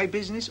none of my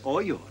business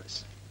or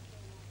yours.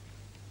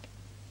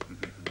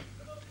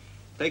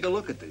 Take a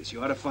look at this.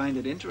 You ought to find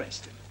it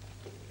interesting.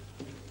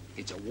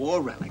 It's a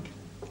war relic.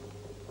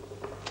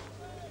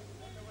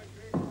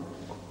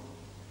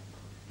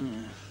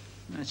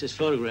 That's his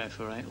photograph,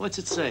 all right. What's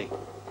it say?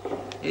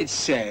 It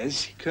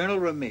says Colonel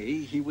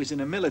Remy, he was in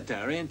the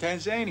military in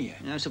Tanzania.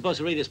 I'm supposed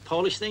to read this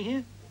Polish thing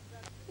here?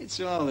 It's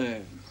all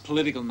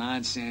political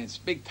nonsense,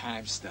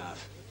 big-time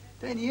stuff.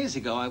 10 years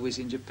ago, I was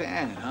in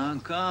Japan and Hong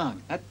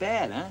Kong. Not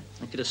bad, huh?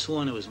 I could have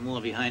sworn there was more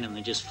behind him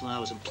than just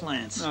flowers and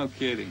plants. No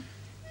kidding.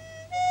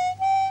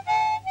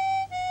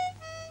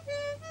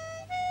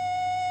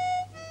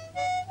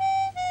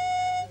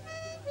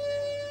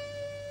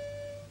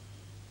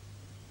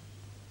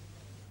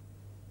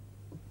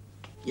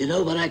 You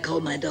know what I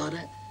call my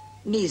daughter?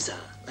 Nisa,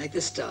 like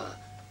the star.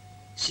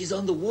 She's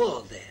on the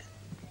wall there.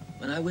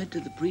 When I went to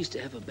the priest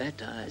to have her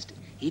baptized,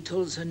 he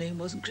told us her name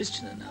wasn't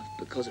Christian enough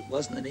because it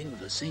wasn't the name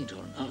of a saint or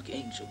an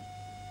archangel.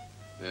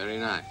 Very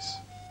nice.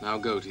 Now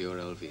go to your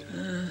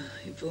Elvira.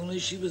 If only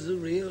she was the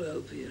real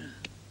Elvira.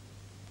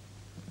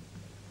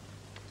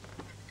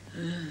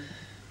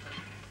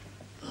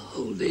 A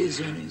whole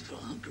day's earnings for a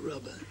hunk of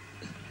rubber.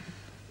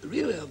 The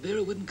real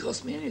Elvira wouldn't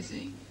cost me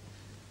anything.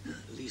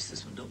 At least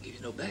this one don't give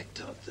you no back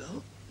talk,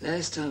 though.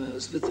 Last time I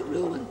was with the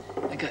real one,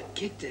 I got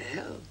kicked to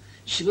hell.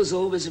 She was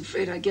always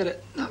afraid I'd get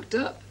it knocked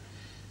up.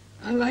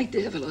 I like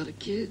to have a lot of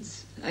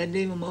kids. I'd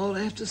name them all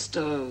after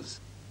stars.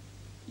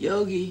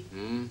 Yogi,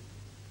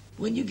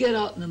 when you get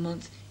out in a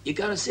month, you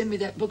gotta send me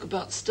that book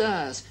about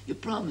stars. You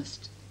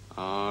promised.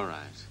 All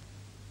right.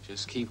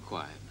 Just keep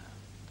quiet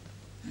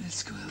now.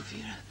 Let's go,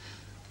 Elvira.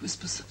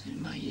 Whisper something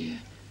in my ear.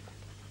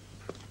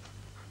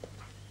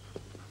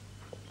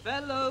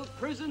 Fellow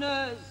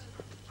prisoners,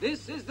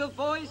 this is the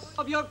voice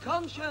of your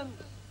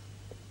conscience.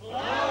 Blowing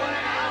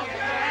out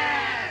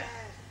gas!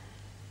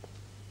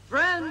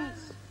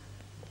 Friends,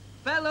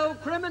 fellow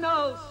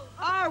criminals,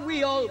 are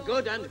we all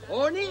good and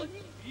horny?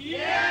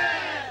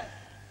 Yes!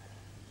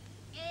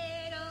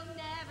 It'll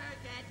never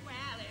get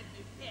well if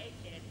you pick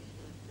it.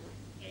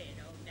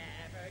 It'll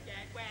never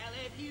get well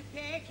if you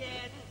pick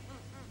it.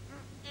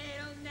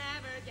 It'll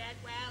never get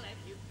well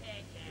if you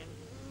pick it.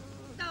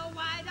 So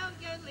why don't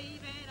you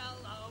leave it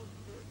alone?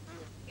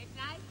 Good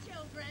night,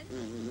 children.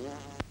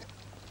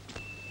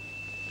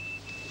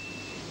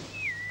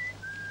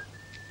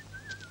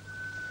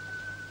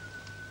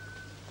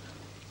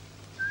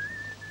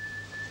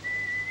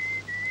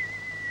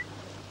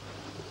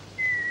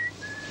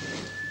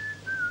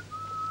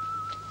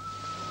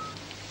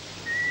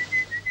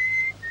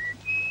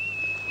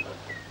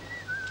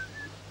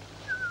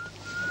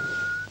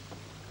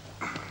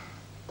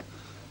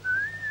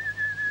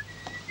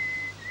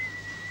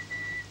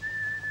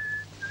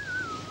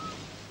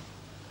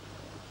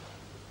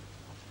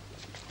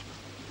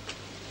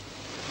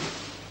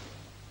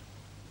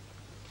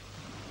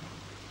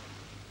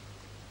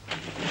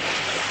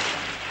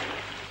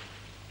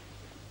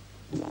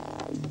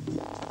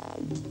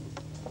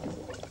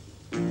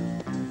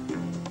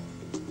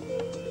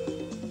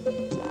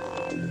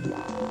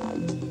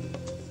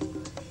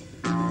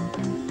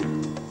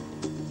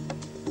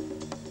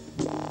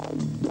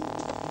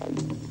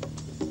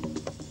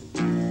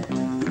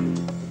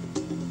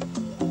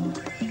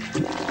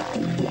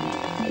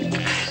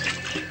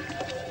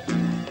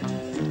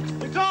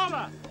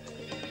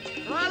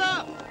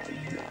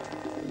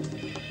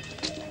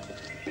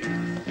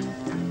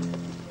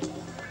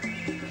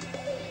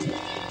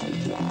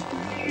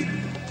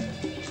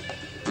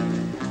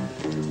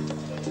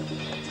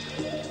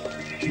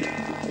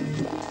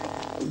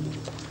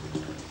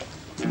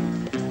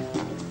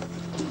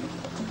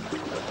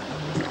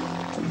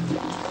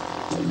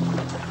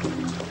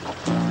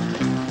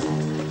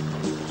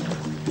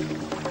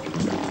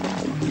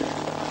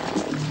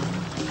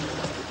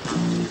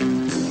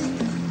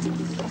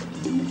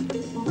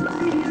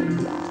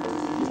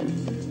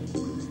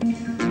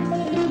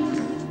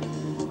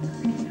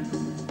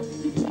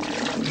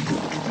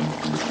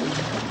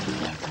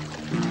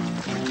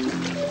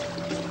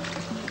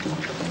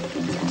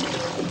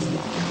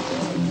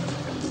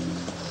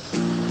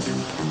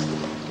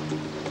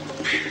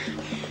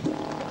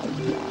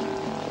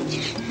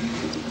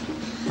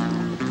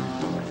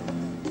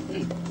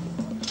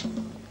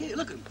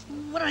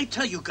 I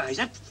tell you guys,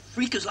 that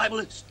freak is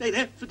liable to stay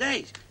there for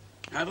days.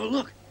 Have a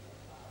look.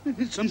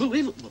 It's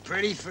unbelievable.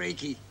 Pretty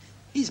freaky.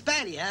 He's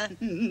batty, huh?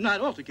 Not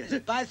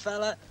altogether. Bye,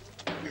 fella.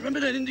 Remember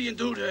that Indian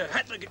dude,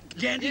 Hatler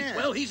Gandhi? Yeah.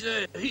 Well, he's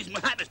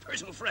Mahatma's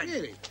personal friend.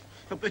 Really?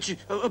 I'll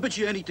bet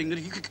you anything that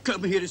if you could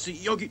come here to see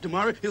Yogi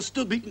tomorrow, he'll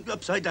still be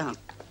upside down.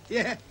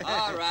 Yeah.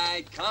 All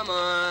right, come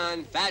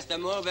on. Faster,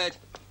 move it.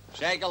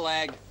 Shake a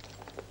leg.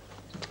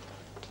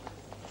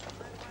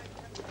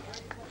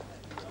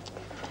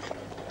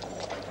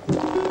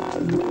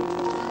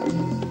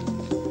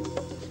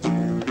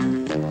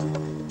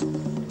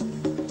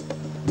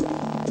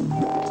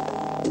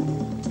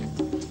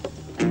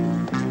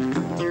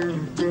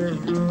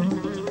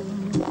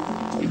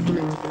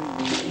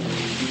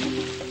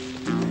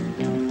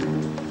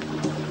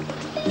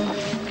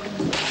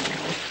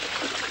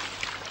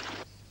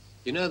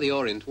 You know the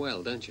Orient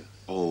well, don't you?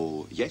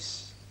 Oh,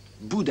 yes.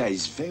 Buddha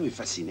is very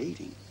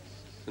fascinating.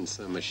 And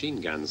so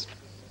machine guns.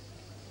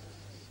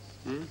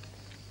 Hmm?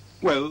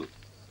 Well,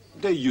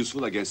 they're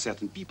useful against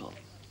certain people.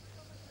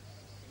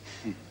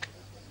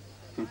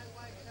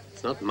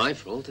 It's not my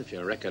fault if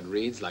your record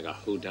reads like a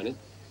whodunit.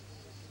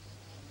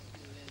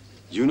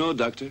 You know,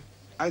 Doctor,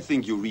 I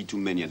think you read too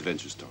many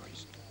adventure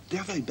stories.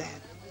 They're very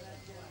bad.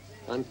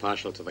 I'm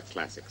partial to the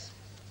classics.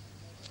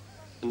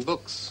 And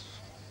books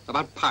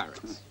about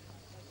pirates.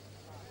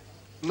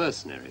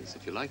 Mercenaries,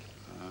 if you like.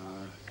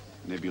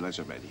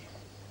 Nebulizer ready.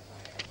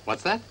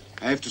 What's that?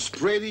 I have to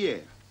spray the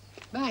air.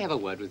 May I have a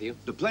word with you?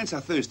 The plants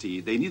are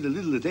thirsty. They need a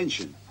little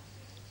attention.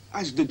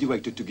 Ask the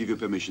director to give you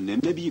permission,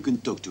 and maybe you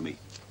can talk to me.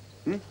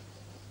 Hmm?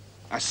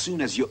 As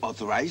soon as you're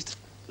authorized,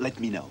 let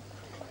me know.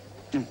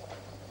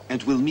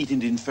 And we'll meet in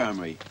the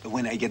infirmary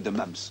when I get the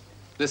mumps.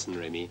 Listen,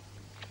 Remy.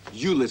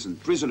 You listen.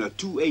 Prisoner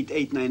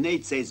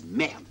 28898 says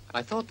merde.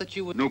 I thought that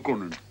you would... No,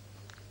 Conan.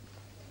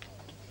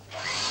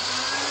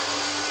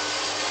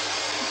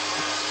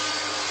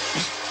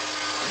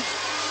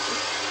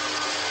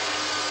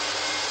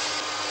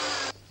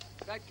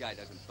 That guy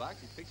doesn't box,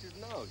 he picks his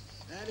nose.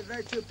 The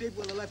very few people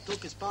with the left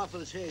hook as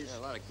powerful as his. Yeah,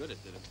 a lot of good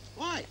it did him.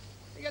 Why?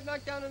 He got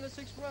knocked down in the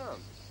 6th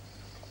round.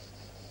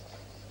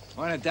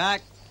 Morning,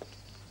 Doc.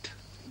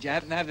 Did you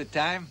happen to have the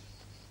time?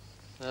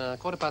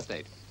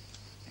 8:15.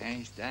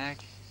 Thanks, Doc.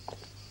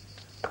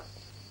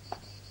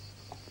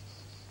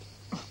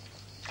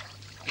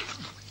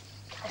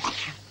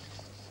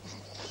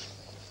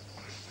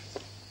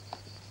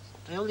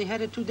 I only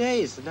had it 2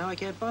 days, and now I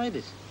can't find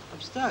it. I'm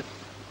stuck.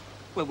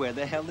 Well, where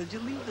the hell did you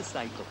leave the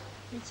cycle?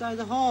 Inside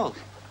the hall.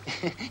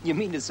 You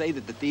mean to say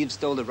that the thieves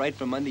stole it right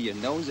from under your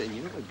nose and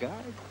you're a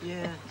guard?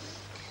 Yeah.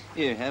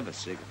 Here, have a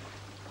cigarette.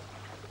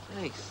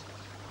 Thanks.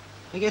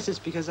 I guess it's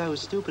because I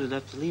was stupid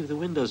enough to leave the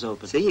windows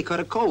open. See, you caught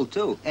a cold,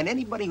 too. And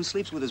anybody who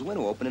sleeps with his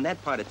window open in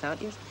that part of town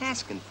is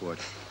asking for it.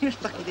 You're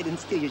lucky they didn't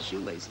steal your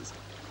shoelaces.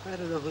 I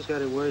don't know who's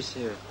got it worse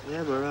here,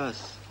 them or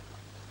us.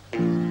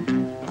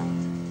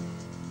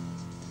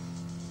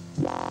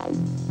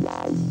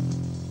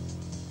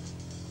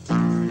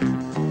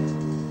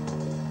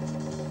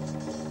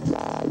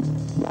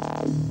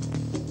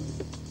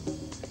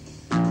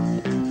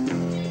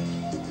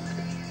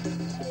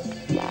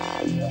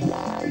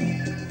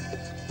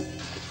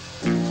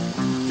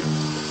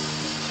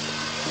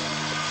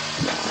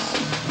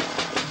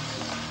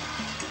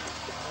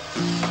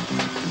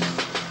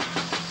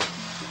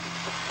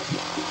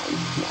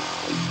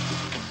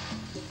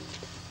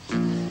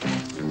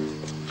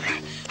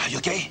 Are you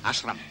okay?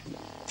 Ashram.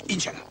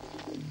 Inshallah.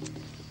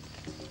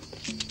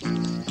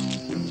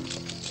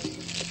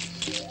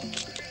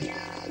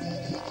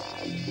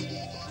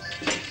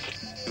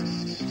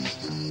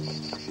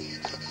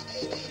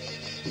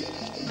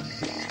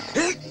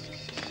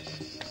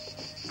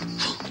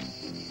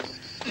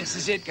 This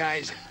is it,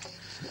 guys.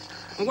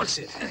 What's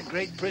it? A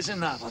great prison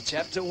novel,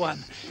 Chapter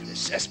 1. The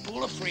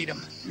Cesspool of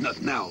Freedom.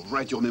 Not now.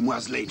 Write your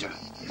memoirs later.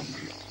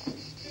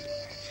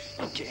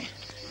 Okay.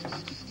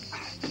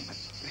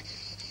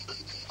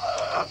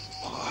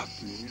 Oh,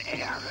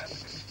 merde.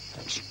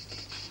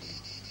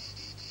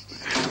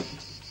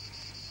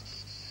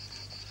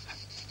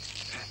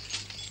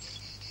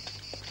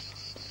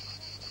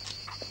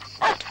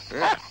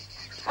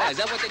 Is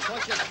that what they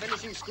taught you at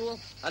finishing school?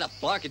 How to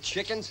bark at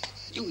chickens?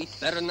 You eat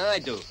better than I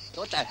do.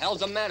 So what the hell's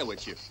the matter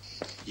with you?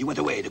 You went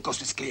away. The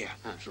coast is clear.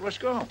 So let's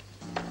go.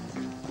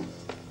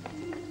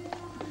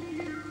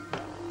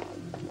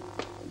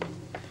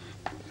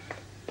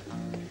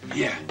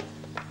 Yeah.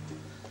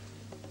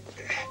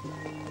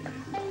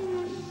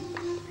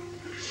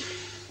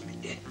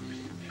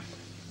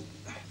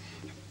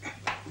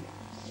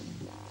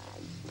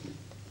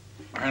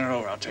 Turn it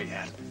over, I'll tell you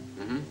that.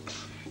 Mm-hmm.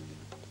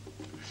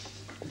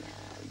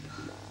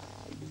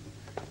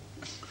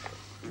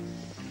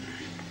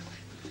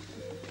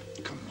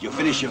 You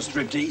finish your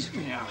striptease?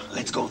 Yeah.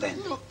 Let's go then.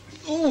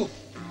 Oh!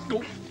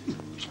 Oh.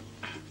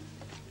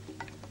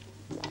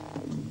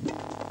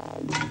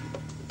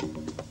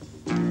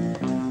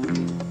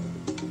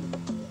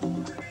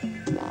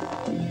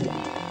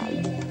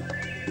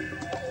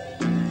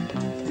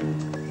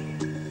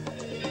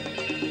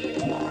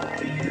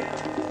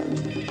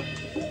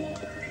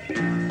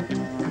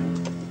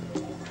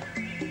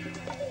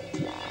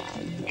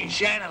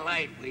 Shine a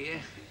light, will you?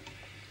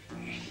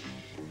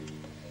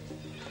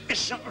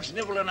 Something's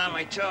nibbling on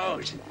my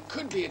toes.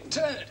 Could be a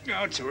turd.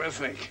 Oh,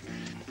 terrific.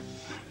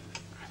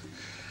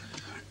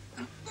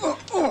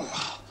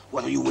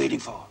 What are you waiting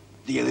for?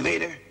 The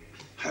elevator?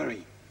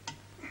 Hurry.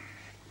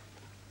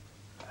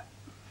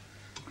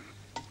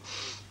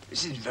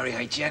 This isn't very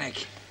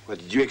hygienic. What,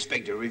 did you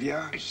expect a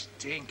Riviera? I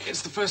stink.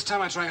 It's the first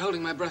time I try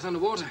holding my breath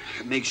underwater.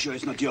 Make sure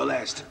it's not your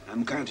last.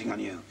 I'm counting on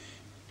you.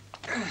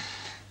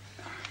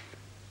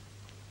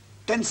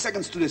 10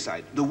 seconds to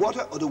decide. The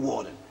water or the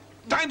warden?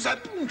 Time's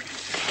up!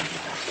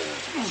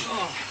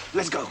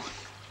 Let's go.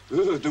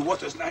 The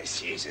water's nice.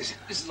 Jesus,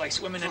 this is like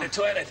swimming in a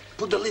toilet.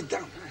 Put the lid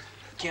down.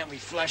 Can't we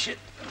flush it?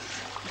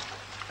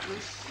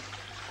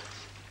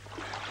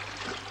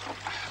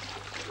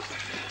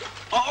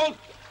 All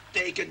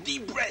take a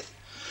deep breath.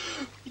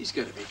 He's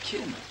got to be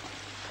kidding.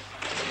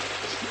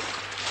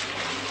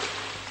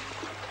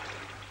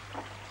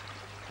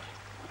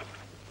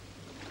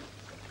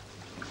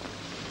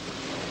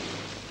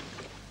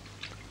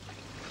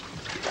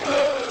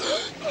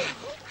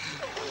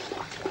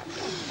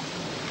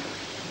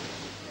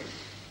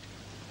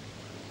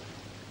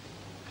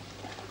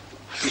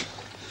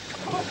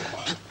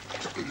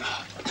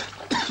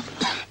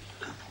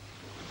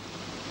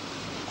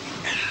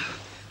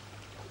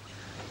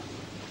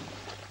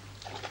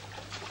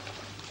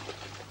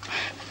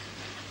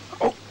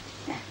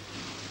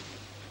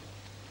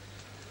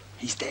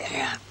 He's there.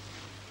 Yeah.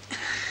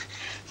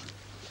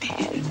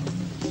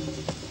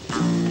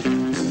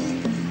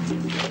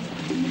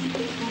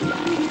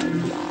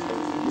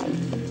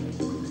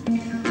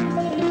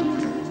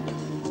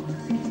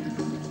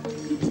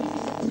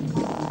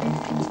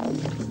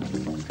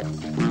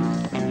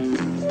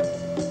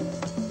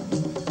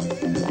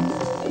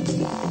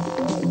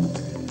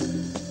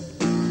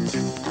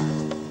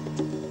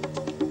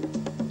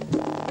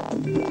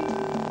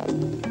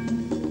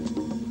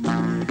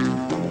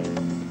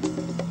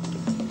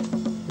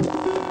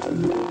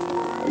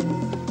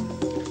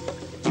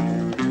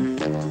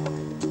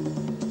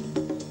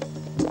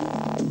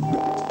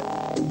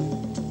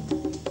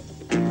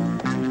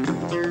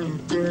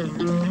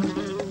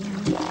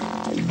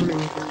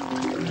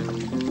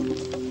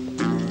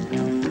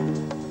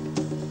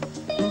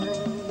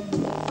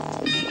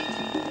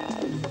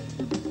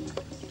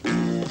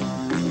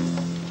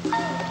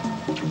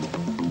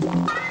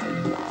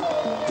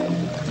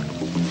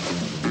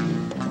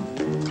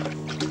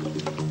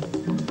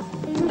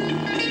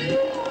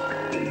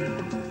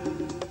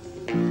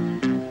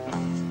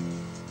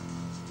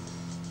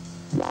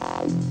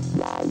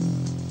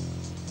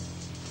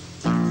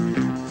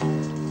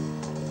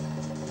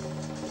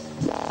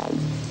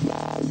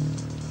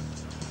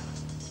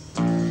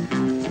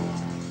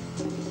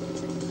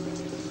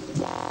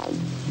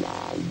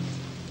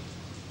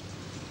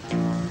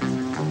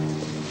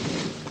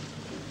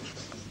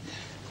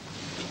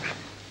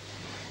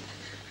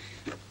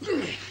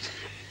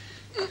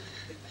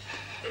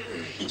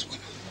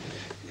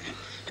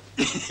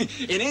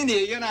 In India,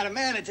 you're not a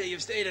man until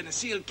you've stayed in a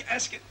sealed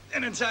casket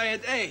an entire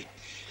day.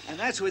 And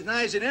that's with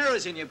knives and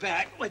arrows in your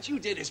back. What you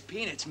did is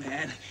peanuts,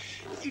 man.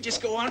 You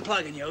just go on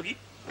plugging, Yogi.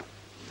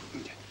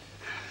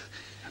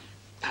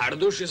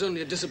 Pardush is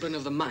only a discipline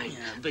of the mind.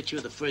 Yeah, I bet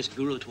you're the first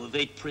guru to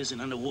evade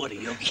prison underwater,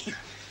 Yogi.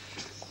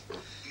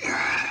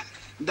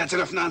 That's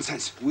enough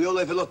nonsense. We all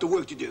have a lot of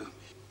work to do.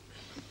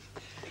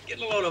 Get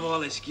a load of all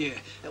this gear.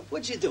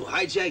 What'd you do,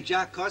 hijack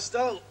Jacques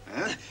Cousteau?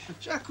 Huh?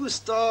 Jacques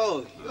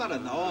Cousteau. You ought to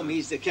know him.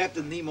 He's the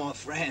Captain Nemo of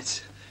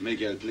France.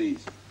 Miguel,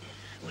 please.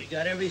 We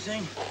got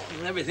everything?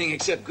 Everything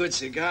except good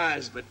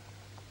cigars, but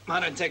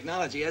modern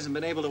technology hasn't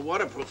been able to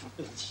waterproof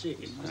them.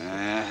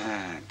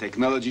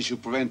 Technology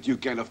should prevent you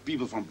kind of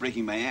people from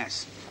breaking my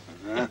ass.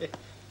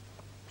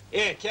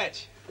 Here,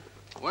 catch.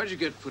 Why'd you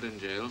get put in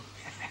jail?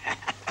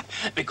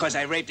 Because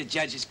I raped the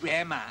judge's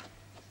grandma.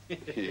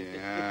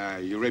 Yeah,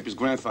 you raped his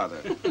grandfather.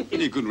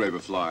 He couldn't rape a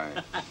fly.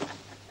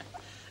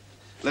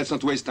 Let's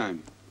not waste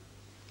time.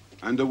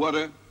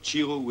 Underwater,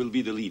 Chiro will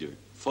be the leader.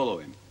 Follow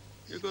him.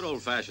 Your good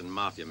old-fashioned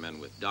mafia men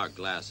with dark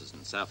glasses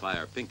and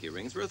sapphire pinky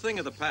rings were a thing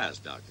of the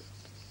past, Doctor.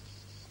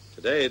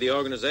 Today, the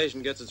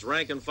organization gets its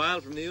rank and file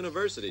from the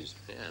universities.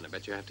 Yeah, and I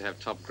bet you have to have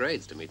top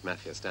grades to meet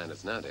mafia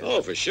standards nowadays.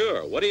 Oh, for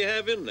sure. What do you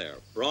have in there?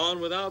 Brawn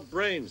without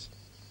brains.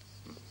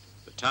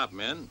 The top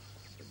men,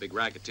 the big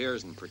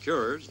racketeers and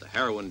procurers, the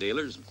heroin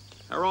dealers,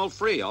 are all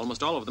free.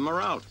 Almost all of them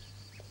are out.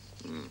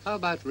 How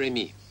about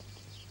Remy,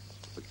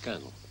 the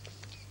colonel?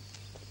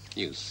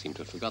 You seem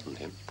to have forgotten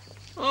him.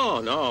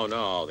 Oh,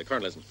 no. The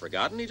colonel isn't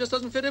forgotten. He just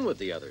doesn't fit in with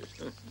the others.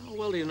 How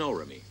well do you know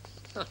Remy?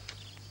 Huh.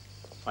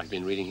 I've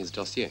been reading his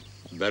dossier.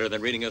 Better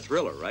than reading a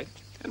thriller, right?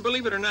 And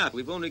believe it or not,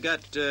 we've only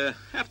got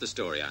half the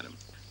story on him.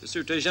 The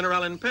Sûreté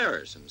Générale in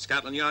Paris and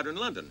Scotland Yard in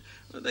London,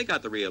 they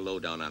got the real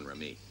lowdown on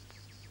Remy.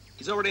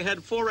 He's already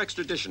had 4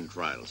 extradition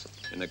trials.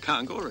 In the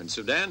Congo or in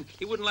Sudan,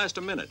 he wouldn't last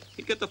a minute.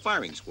 He'd get the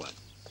firing squad.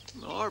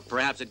 Or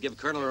perhaps it'd give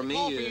Colonel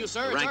Remy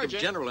the rank of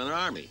general in an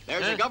army.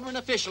 There's a government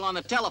official on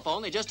the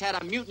telephone. They just had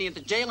a mutiny at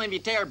the jail in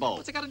Viterbo.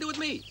 What's it got to do with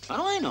me? How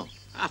do I know?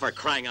 Ah, for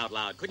crying out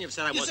loud. Couldn't you have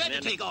said I You wasn't said to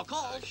in? take all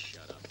calls. Oh,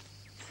 shut up.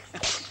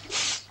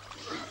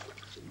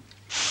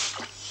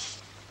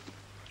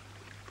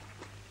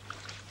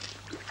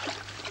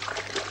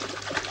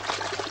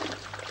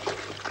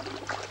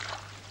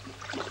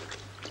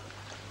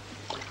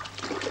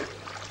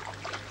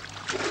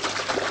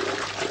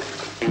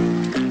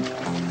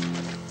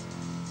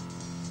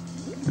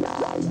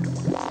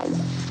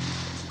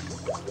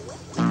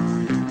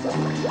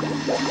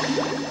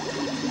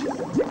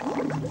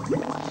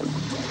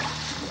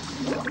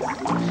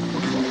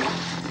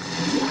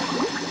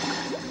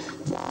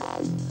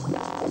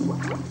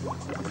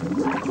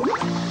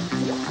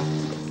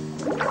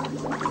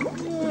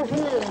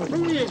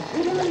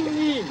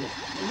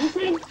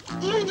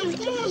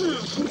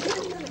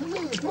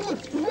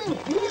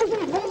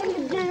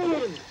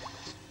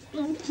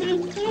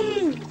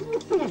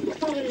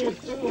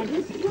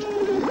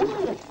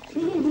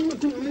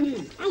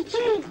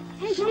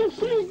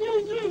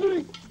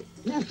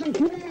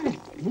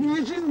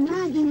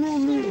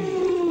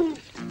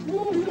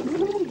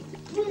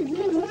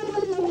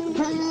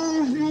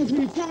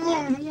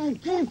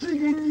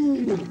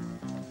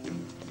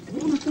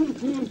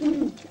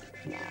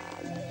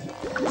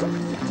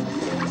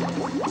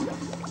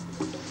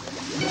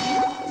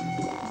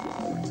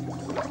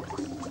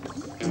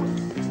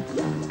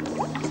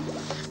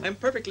 I'm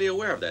perfectly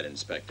aware of that,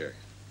 Inspector.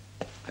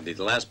 I'd be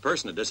the last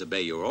person to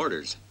disobey your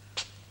orders.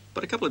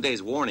 But a couple of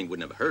days' warning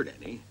wouldn't have hurt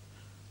any.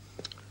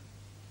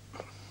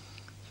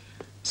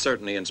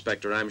 Certainly,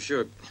 Inspector, I'm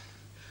sure.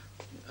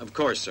 Of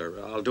course, sir.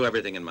 I'll do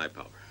everything in my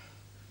power.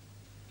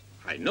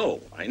 I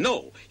know.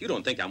 You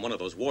don't think I'm one of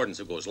those wardens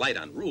who goes light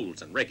on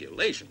rules and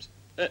regulations.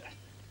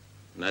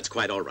 That's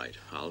quite all right.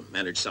 I'll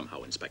manage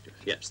somehow, Inspector.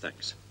 Yes,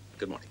 thanks.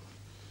 Good morning.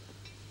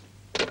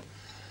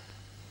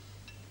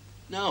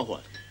 Now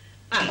what?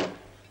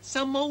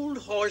 Some old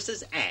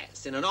horse's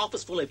ass in an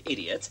office full of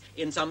idiots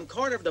in some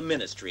corner of the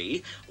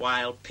ministry,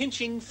 while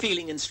pinching,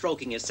 feeling, and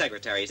stroking his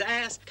secretary's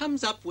ass,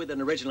 comes up with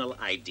an original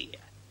idea.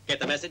 Get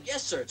the message?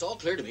 Yes, sir. It's all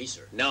clear to me,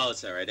 sir. No,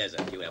 sir, it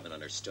isn't. You haven't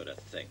understood a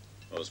thing.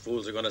 Those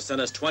fools are going to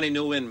send us 20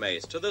 new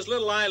inmates to this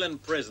little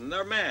island prison.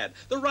 They're mad.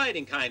 The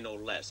riding kind, no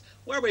less.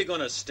 Where are we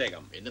going to stick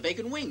them? In the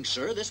vacant wing,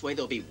 sir. This way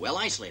they'll be well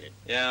isolated.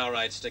 Yeah, all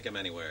right. Stick them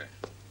anywhere.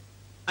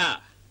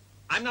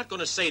 I'm not going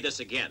to say this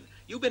again.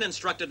 You've been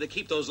instructed to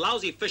keep those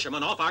lousy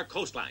fishermen off our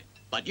coastline.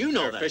 But you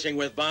know They're that. fishing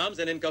with bombs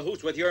and in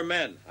cahoots with your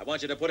men. I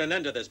want you to put an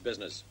end to this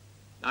business.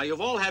 Now,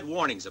 you've all had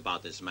warnings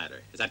about this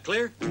matter. Is that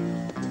clear?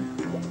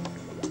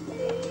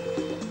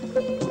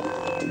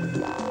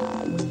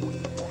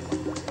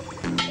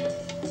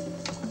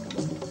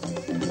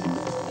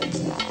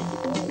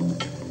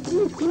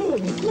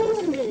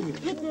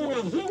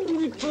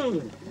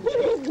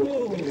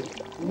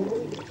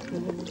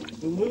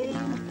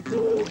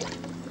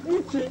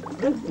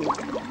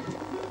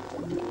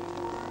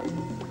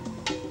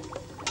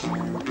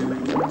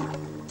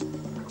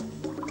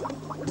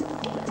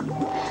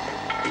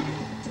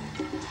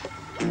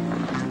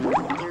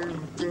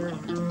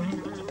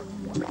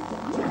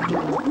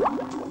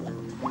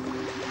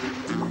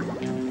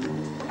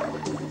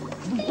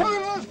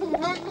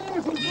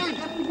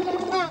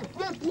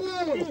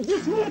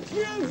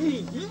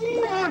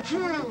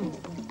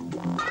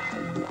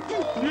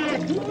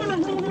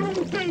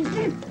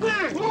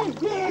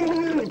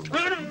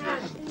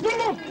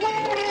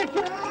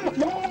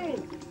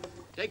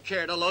 Take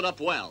care to load up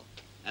well.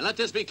 And let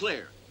this be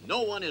clear.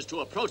 No one is to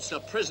approach the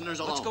prisoners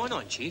alone. What's going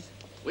on, Chief?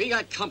 We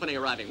got company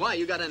arriving. Why,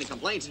 you got any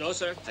complaints? No,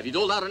 sir. Have you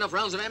doled out enough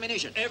rounds of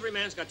ammunition? Every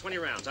man's got 20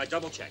 rounds. I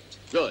double-checked.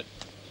 Good.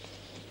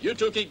 You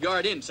two keep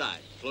guard inside.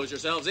 Close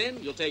yourselves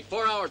in. You'll take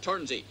 4-hour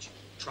turns each.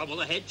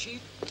 Trouble ahead,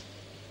 Chief?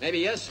 Maybe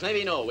yes,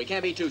 maybe no. We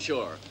can't be too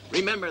sure.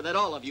 Remember that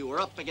all of you are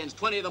up against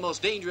 20 of the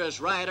most dangerous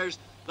rioters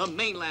the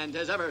mainland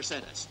has ever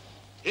sent us.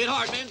 Hit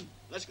hard, men.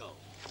 Let's go.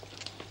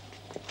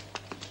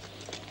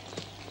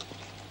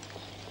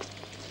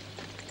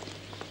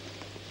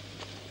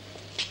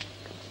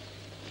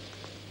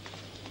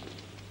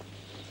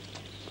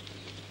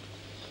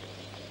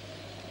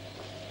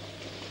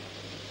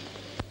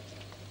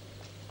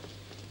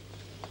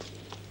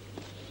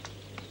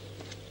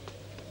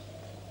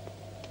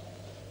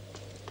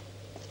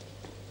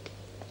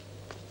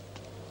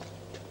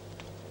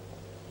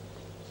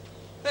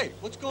 Hey,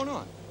 what's going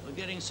on? We're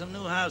getting some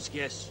new house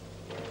guests.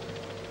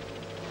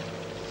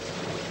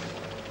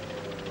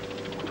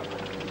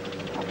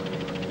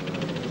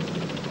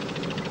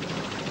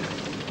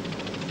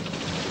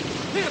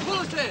 Here, pull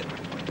us in.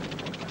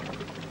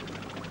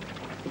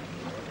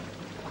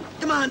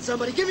 Come on,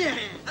 somebody, give me a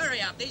hand. Hurry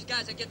up. These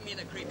guys are giving me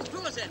the creeps.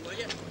 Pull us in, will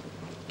you?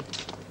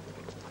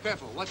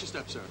 Careful. Watch your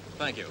step, sir.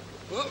 Thank you.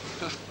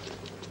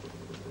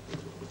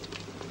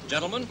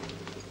 Gentlemen?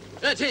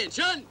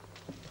 Attention!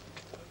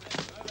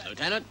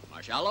 Lieutenant,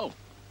 Marshallo.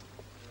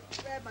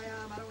 Grab my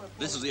arm. I don't want to...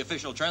 This is the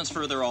official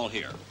transfer. They're all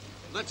here.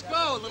 Let's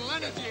go. A little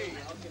energy.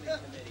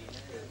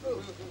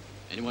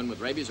 Anyone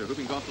with rabies or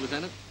whooping cough,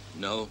 Lieutenant?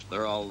 No,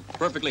 they're all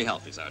perfectly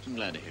healthy, Sergeant. I'm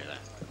glad to hear that.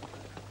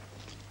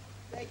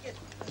 Take it.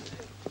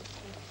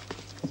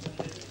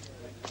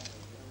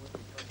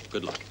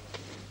 Good luck.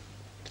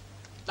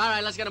 All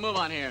right, let's get a move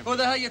on here. Who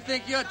the hell you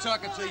think you're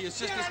talking to, your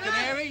sister's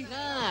canary?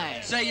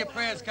 Nice. Say your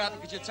prayers, cop,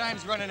 because your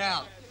time's running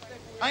out.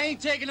 I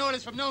ain't taking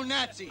orders from no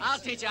Nazis. I'll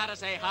teach you how to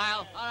say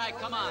Heil. All right,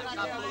 come on.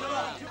 Stop fooling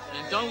around.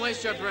 And don't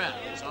waste your breath.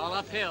 It's all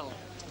uphill.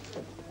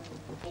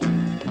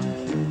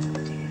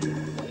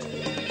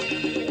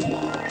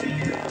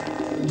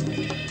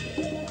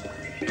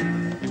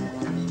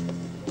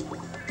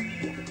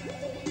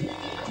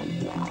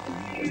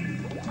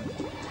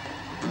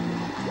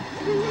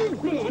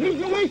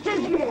 It's a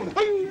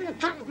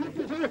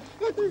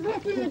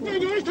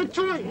waste of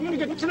time. I'm gonna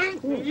get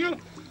trapped with you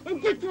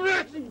and get your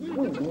ass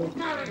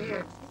out of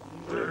here.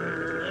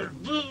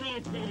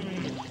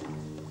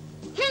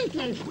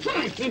 Jesus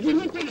Christ, did you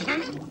look at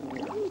him?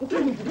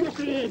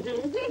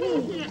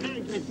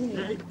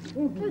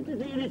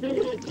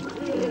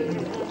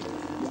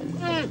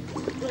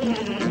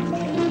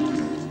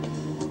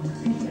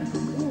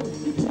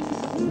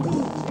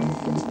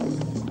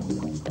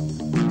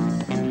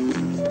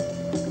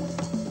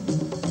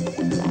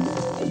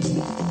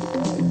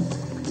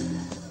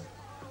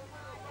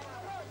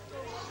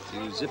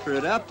 You zipper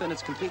it up, and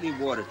it's completely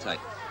watertight.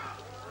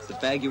 It's the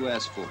bag you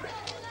asked for.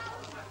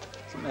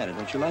 What's the matter?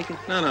 Don't you like it?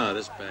 No,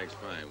 this bag's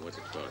fine. What's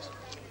it cost?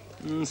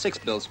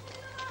 $6 bills.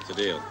 It's a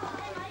deal.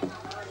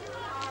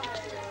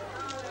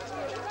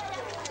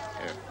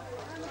 Here.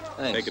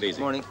 Thanks. Take it easy.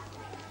 Morning.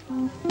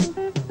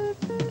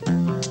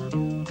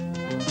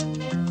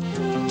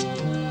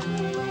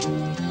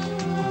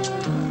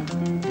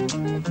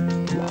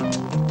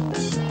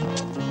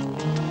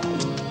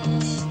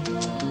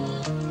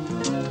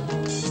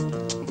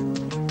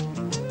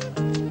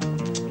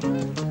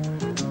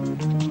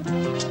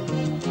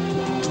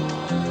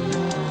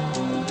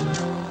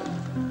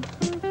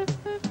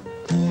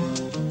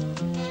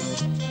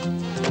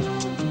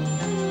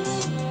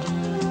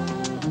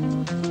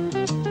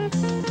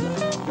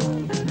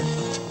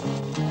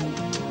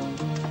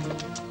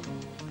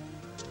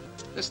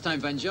 This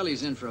time,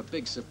 Vangelli's in for a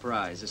big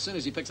surprise. As soon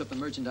as he picks up the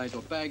merchandise,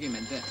 we'll bag him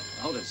and then...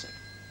 Hold it a second.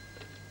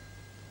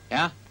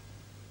 Yeah?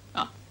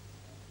 Oh.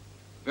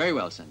 Very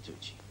well,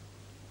 Santucci.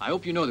 I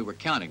hope you know that we're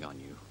counting on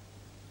you.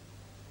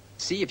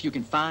 See if you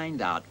can find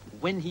out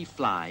when he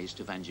flies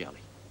to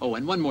Vangelli. Oh,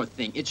 and one more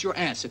thing. It's your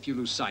ass if you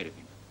lose sight of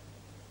him.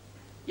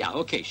 Yeah,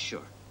 okay,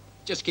 sure.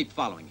 Just keep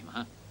following him,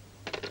 huh?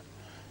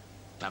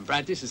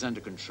 Lambratis is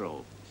under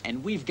control.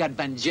 And we've got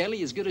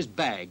Vangelli as good as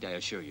bagged, I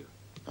assure you.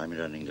 I'm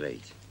running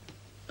late.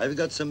 I've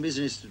got some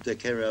business to take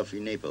care of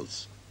in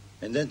Naples.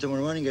 And then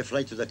tomorrow morning I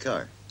fly to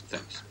Dakar.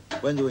 Thanks.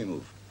 When do we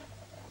move?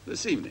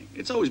 This evening.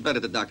 It's always better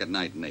to dock at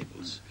night in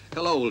Naples.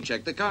 Hello will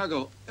check the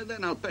cargo, and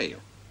then I'll pay you.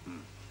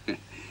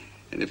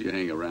 And if you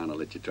hang around, I'll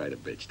let you try to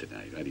bitch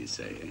tonight. What do you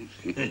say,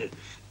 eh?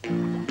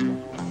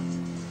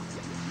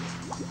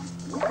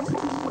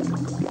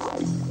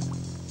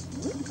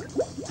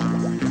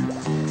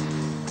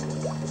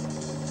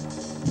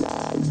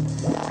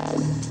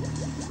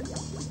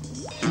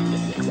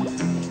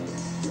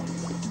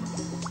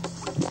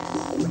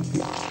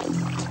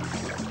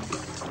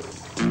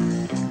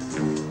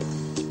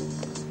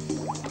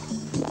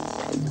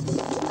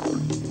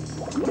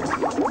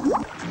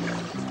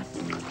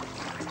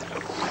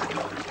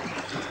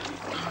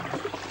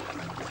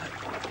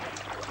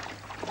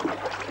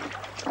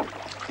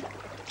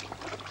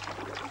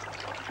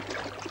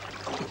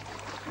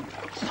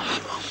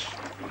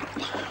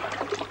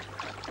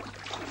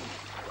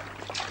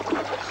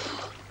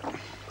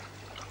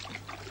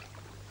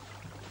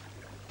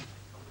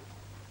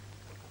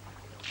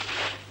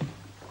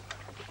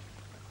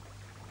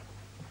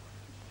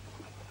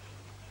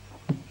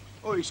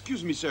 Oh,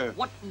 excuse me, sir.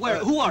 What? Where?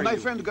 Who are my you?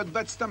 My friend got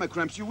bad stomach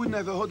cramps. You wouldn't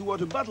have a hot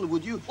water bottle,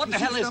 would you? What the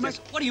hell is this?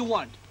 What do you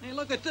want? Hey,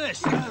 look at this.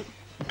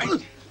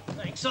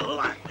 Thanks a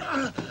lot.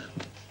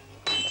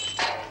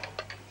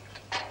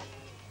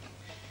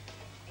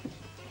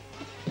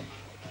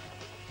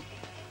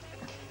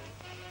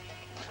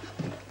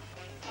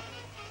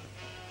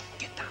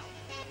 Get down.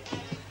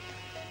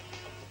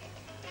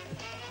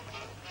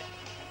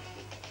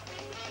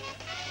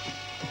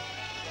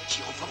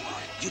 Gio, for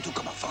favor. You two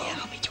come up for Yeah,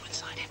 I'll meet you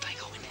inside if I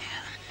go in there.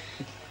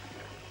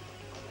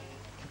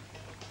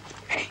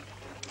 Hey.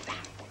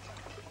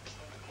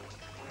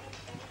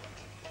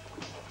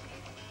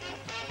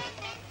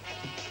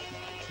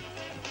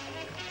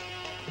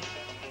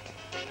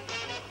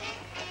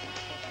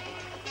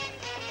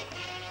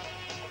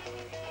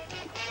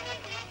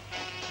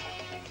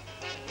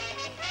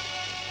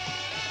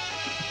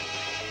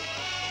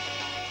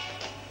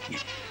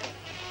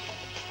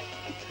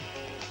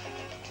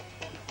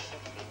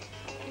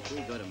 If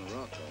we go to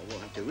Morocco, we'll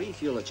have to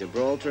refuel at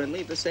Gibraltar and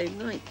leave the same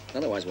night.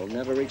 Otherwise, we'll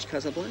never reach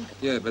Casablanca.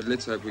 Yeah, but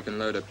let's hope we can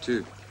load up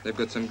too. They've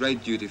got some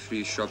great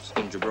duty-free shops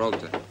in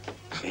Gibraltar.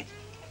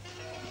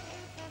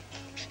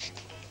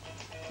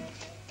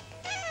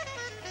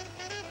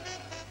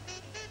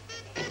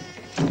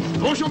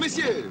 Bonjour,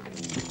 messieurs.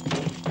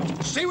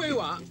 Stay where you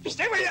are.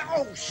 Stay where you are.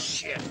 Oh,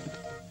 shit.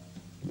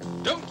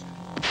 Don't.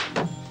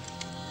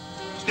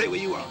 Stay where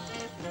you are.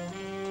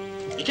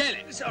 Michele.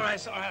 It's all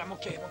right, I'm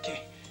okay,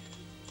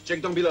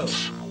 Check down below.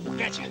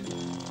 Gotcha.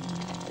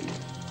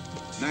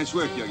 Nice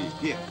work, Yogi.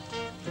 Here.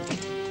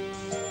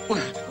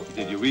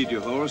 Did you read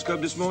your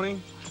horoscope this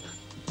morning?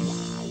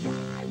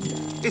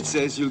 It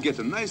says you'll get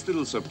a nice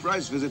little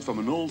surprise visit from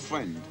an old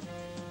friend.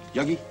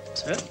 Yogi?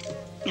 Sir?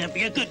 Yeah,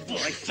 be a good boy,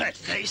 fat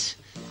face.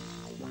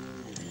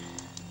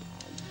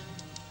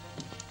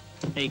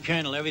 Hey,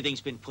 Colonel,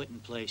 everything's been put in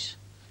place.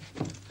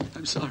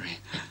 I'm sorry.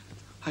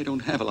 I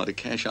don't have a lot of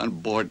cash on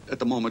board at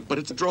the moment, but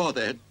it's a drawer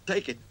there.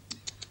 Take it.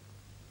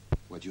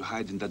 What you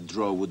hide in that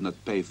drawer would not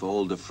pay for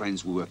all the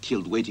friends who were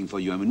killed waiting for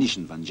your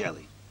ammunition,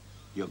 Vangelis.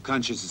 Your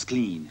conscience is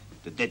clean.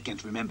 The dead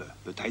can't remember,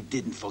 but I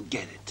didn't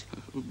forget it.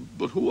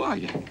 But who are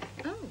you?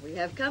 Oh, we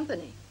have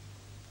company.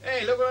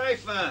 Hey, look what I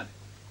found.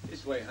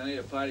 This way, honey.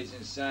 The party's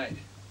inside.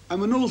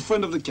 I'm an old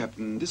friend of the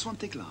captain. This won't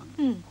take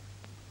long.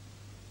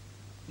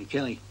 Hey,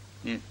 Kelly.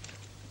 Yeah.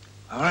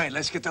 All right,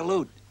 let's get the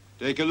loot.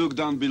 Take a look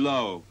down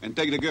below and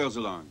take the girls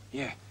along.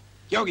 Yeah.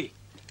 Yogi.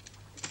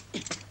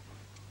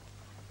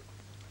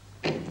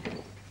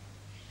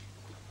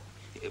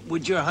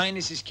 Would your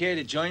highnesses care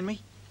to join me?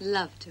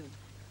 Love to.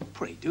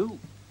 Pray do.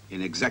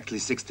 In exactly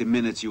 60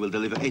 minutes, you will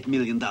deliver $8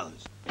 million.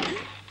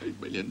 $8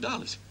 million?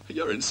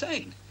 You're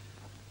insane.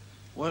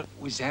 What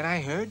was that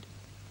I heard?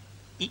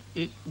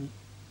 It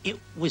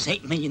was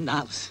 $8 million.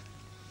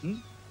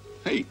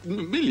 $8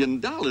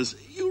 million?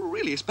 You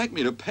really expect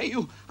me to pay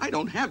you? I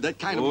don't have that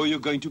kind of... Oh, you're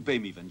going to pay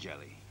me,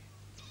 Vangelis.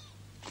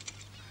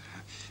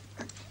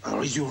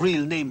 Or is your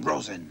real name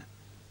Rosen?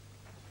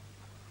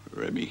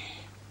 Remy.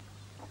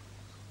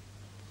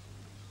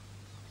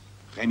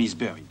 Remy's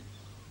buried.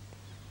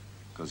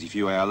 Because if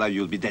you are alive,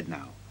 you'll be dead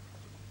now.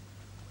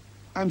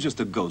 I'm just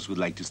a ghost who'd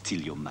like to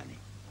steal your money.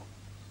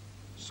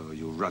 So,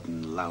 you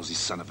rotten, lousy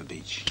son of a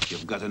bitch,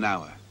 you've got an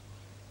hour.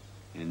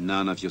 And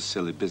none of your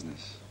silly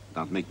business.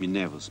 Don't make me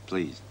nervous,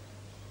 please.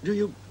 Do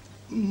you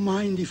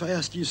mind if I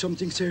ask you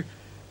something, sir?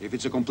 If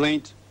it's a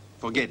complaint,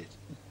 forget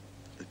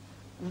it.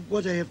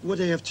 What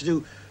I have to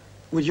do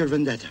with your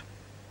vendetta?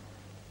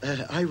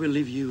 I will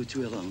leave you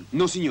two alone.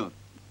 No, senor.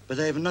 But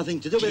I have nothing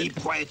to do with it.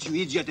 Keep quiet,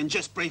 you idiot, and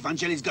just pray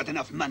Vangelis got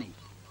enough money.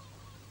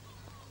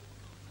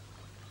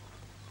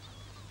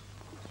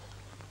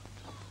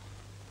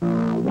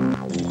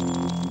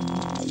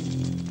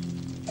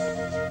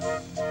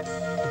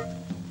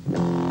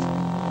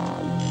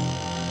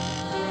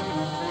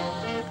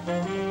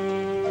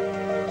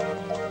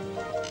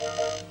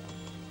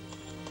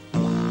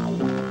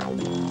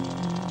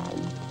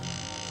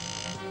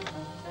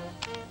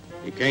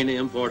 You came to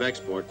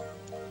import-export.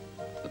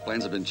 The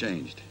plans have been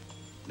changed.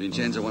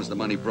 Vincenzo wants the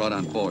money brought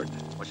on board.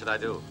 What should I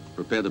do?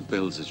 Prepare the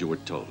bills as you were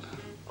told.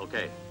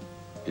 Okay.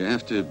 You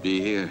have to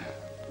be here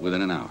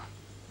within an hour.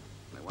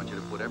 I want you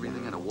to put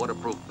everything in a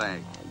waterproof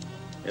bag.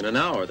 In an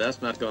hour,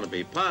 that's not going to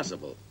be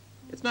possible.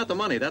 It's not the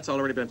money. That's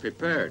already been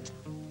prepared.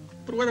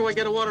 But where do I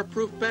get a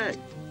waterproof bag?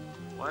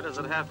 Why does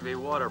it have to be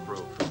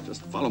waterproof?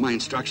 Just follow my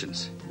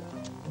instructions.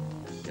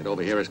 Get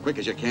over here as quick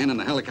as you can in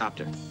the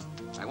helicopter.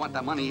 I want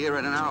the money here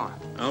in an hour.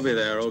 I'll be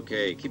there,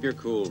 okay. Keep your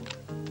cool.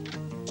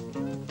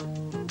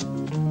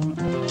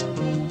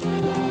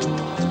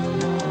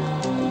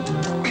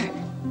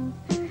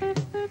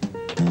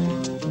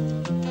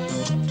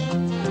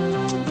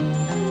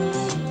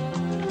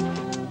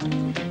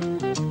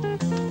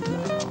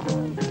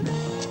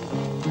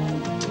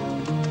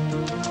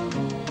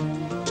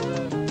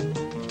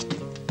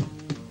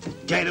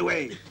 Get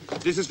away.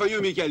 This is for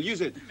you, Miguel.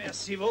 Use it.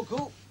 Merci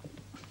beaucoup.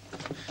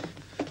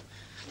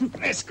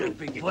 Let's go,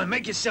 big boy.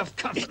 Make yourself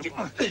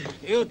comfortable.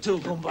 You too,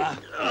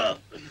 Gumba.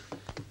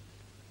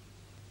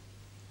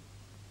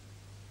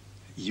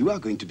 You are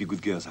going to be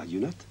good girls, are you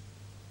not?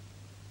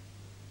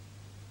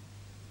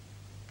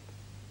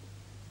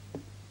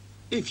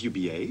 If you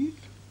behave,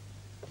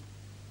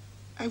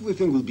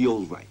 everything will be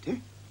all right, eh?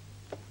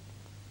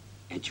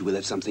 And you will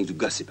have something to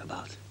gossip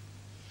about.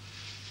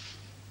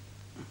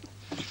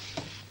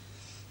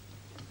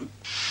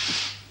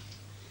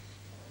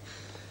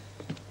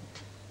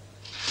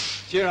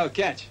 Sure, I'll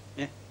catch.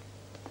 Yeah.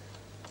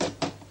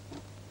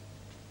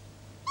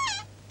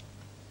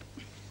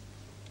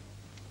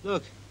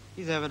 Look,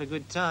 he's having a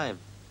good time.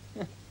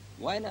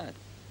 Why not?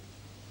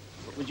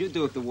 What would you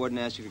do if the warden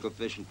asked you to go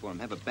fishing for him?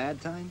 Have a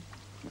bad time?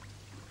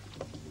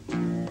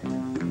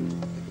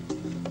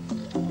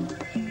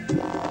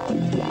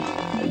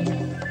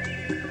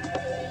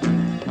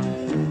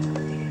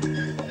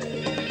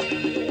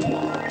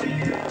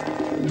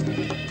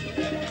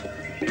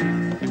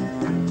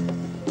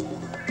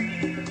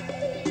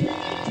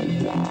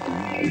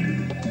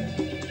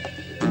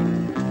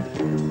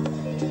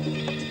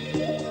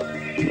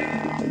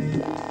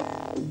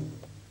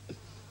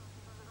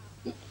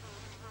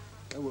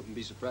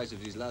 Surprised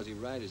if these lousy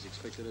riders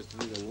expected us to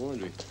do their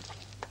laundry.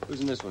 Who's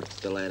in this one?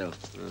 Stiletto.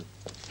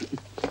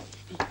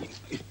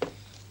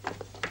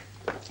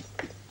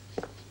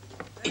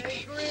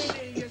 Hey,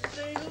 Greeny, you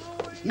seen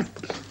Louis? Nah,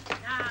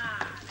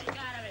 they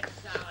got him in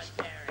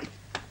solitary.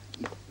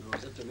 If it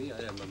was up to me,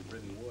 I'd have him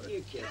in water.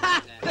 You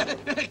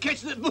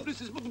Catch the Buddhist,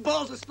 his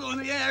balls are still in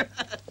the air.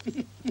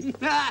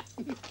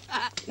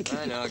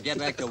 I know. Get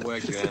back to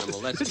work, you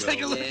animal. Let's go.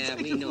 Take a look. Yeah,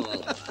 we know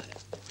all about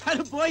it.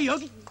 Atta boy,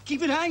 Yogi.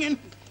 Keep it hanging.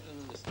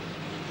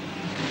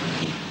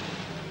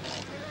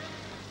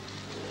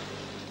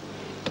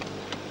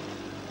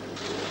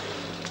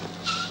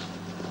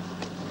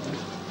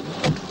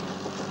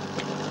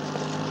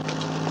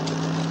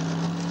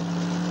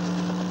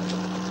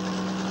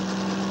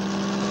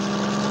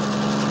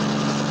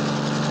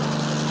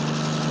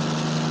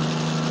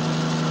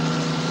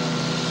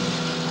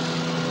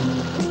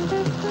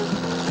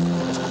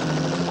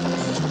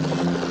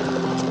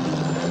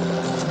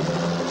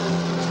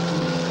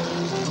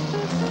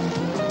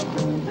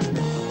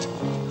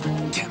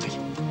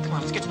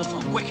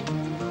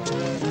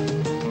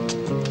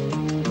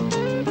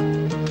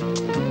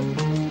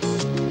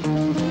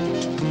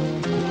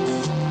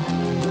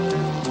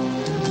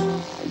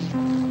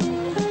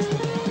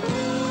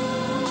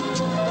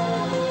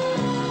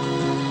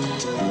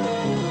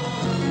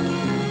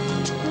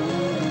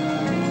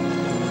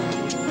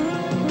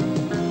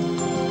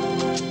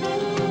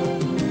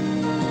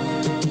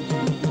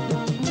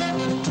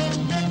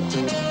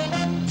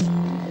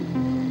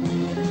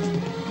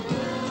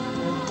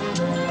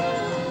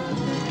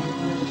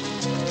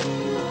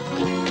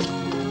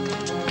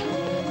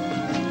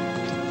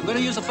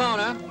 Use the phone,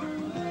 huh?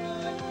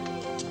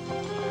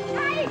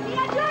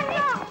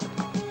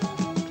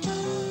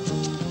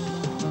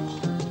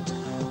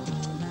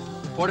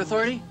 Port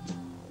Authority?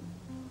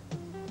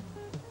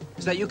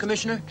 Is that you,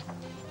 Commissioner?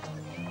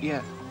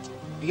 Yeah.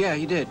 Yeah,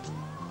 he did.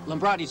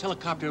 Lombardi's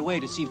helicoptered away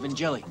to see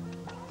Vangelli.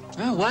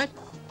 Huh, what?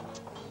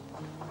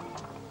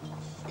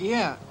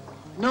 Yeah.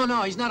 No,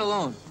 he's not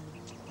alone.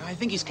 I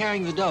think he's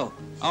carrying the dough.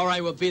 All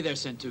right, we'll be there,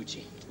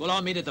 Santucci. We'll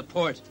all meet at the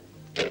port.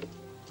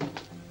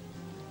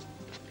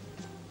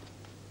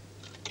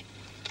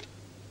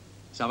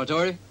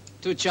 Salvatore,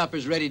 2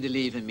 choppers ready to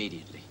leave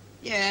immediately.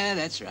 Yeah,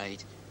 that's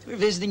right. We're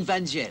visiting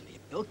Vangelli.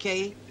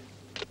 Okay.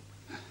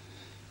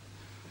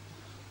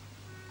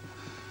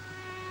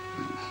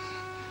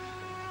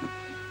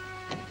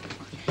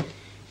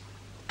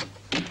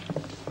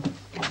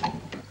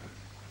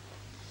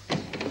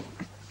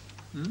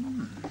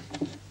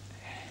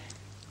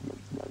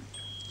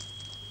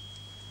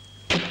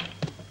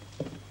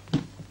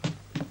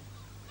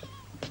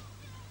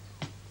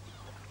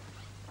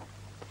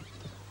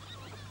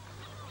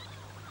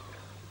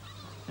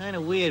 Kind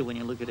of weird when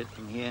you look at it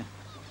from here.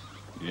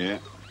 Yeah.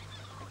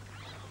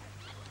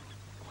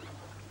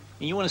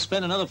 And you want to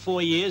spend another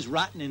 4 years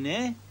rotting in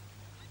there?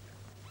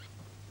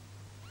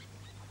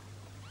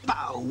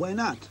 Oh, why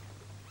not?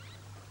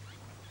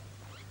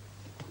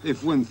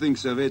 If one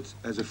thinks of it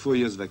as a 4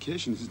 years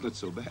vacation, it's not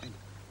so bad.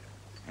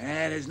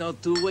 There's no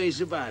 2 ways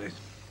about it.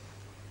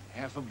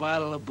 Half a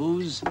bottle of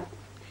booze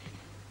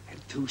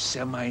and 2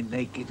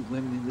 semi-naked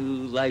women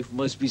who life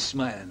must be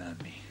smiling on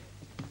me.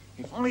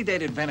 If only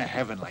they'd invent a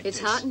heaven like this.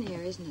 It's hot in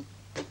here, isn't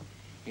it?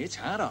 It's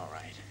hot, all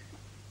right.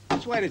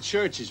 That's why the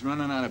church is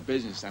running out of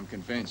business, I'm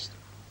convinced.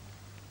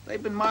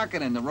 They've been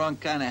marketing the wrong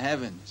kind of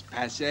heaven. It's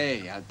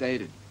passé,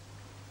 outdated.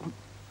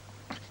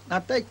 Now,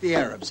 take the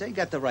Arabs. They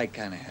got the right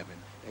kind of heaven.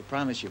 They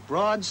promise you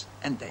broads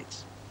and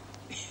dates.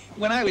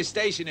 When I was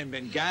stationed in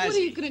Benghazi... What are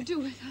you going to do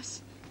with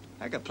us?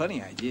 I got plenty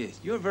of ideas.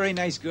 You're a very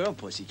nice girl,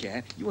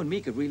 Pussycat. You and me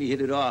could really hit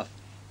it off.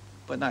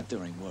 But not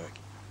during work.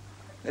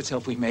 Let's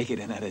hope we make it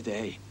another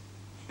day.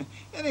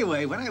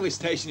 Anyway, when I was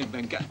stationed in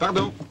Benghazi...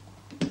 Pardon?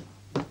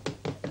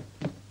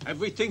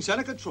 Everything's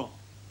under control.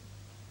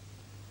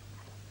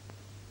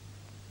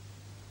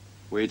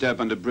 Wait up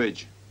on the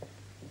bridge.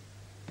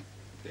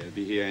 They'll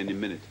be here any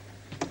minute.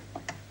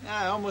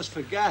 I almost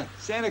forgot.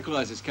 Santa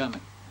Claus is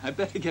coming. I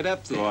better get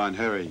up there. Go on,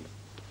 hurry.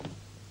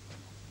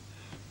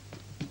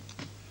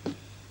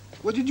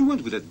 What did you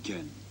want with that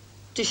gun?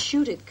 To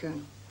shoot it,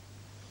 Colonel.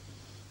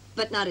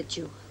 But not at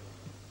you.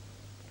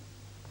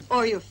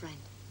 Or your friend.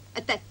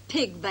 At that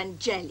pig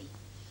Vangelli.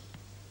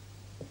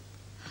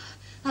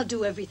 I'll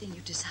do everything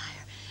you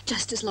desire,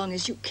 just as long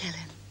as you kill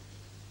him.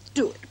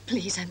 Do it,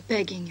 please, I'm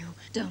begging you.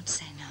 Don't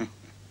say no.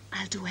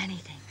 I'll do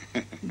anything.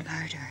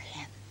 Murder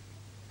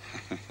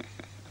him.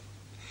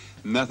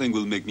 Nothing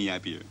will make me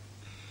happier.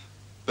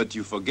 But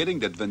you're forgetting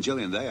that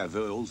Vangelli and I are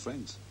very old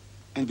friends.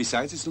 And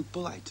besides, it's not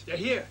polite. They're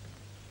here.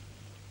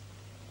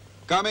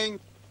 Coming.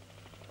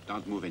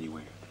 Don't move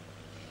anywhere.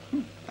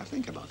 Now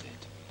think about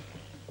it.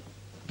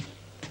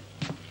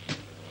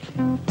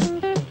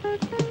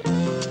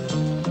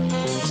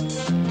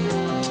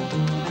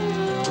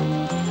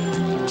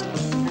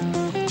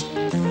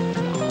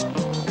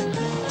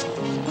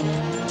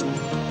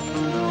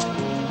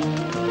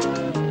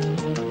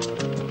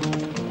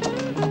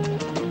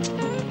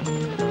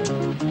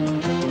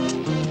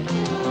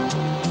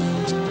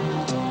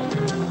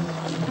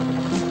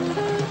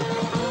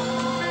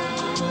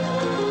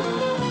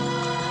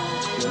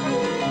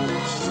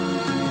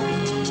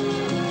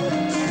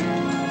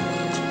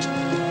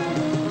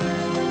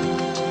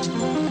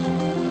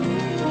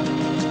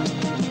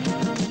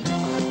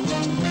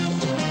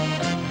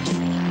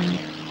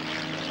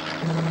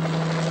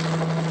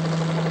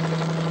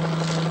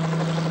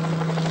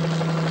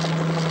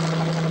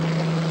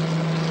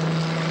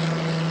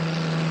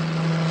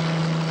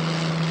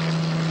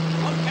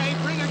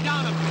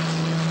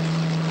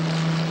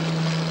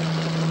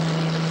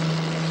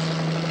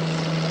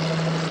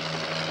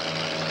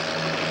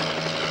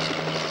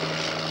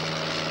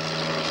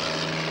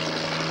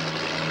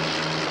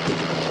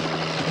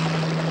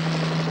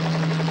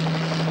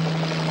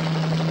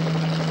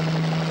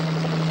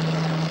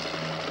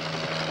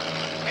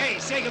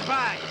 say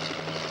goodbye.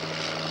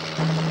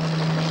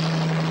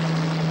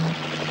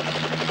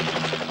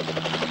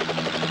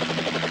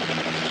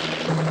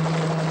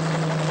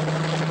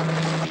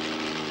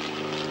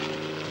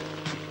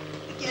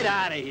 Get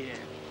out of here.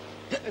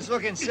 Let's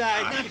look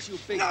inside. Not you,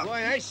 big boy.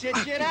 I said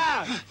get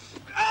out.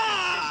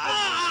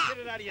 Get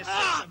it out of your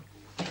system.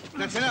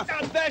 That's enough.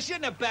 Don't bash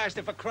in the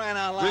bastard for crying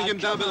out loud. Bring him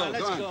down Come below. on,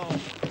 let's Go go. on.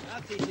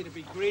 I'll teach you to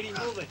be greedy.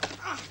 Move it.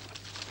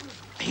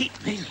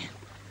 8 million.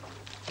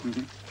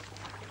 Mm-hmm.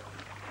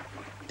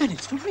 And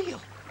it's for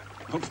real.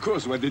 Of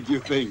course, what did you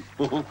think?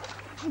 We're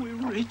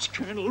rich,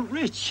 Colonel,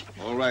 rich.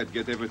 All right,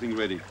 get everything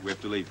ready. We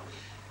have to leave.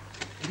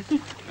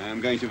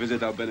 I'm going to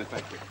visit our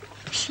benefactor.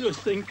 Sure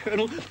thing,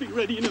 Colonel. Be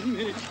ready in a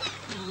minute.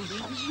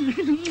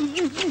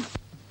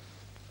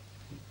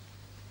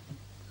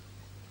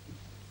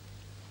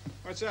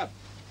 What's up?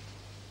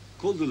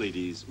 Call the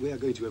ladies. We are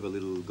going to have a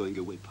little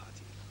going-away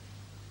party.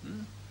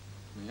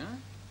 Yeah?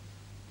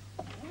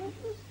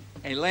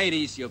 Hey,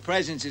 ladies, your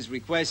presence is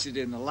requested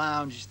in the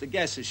lounge. The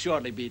guests will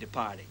shortly be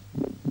departing.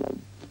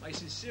 My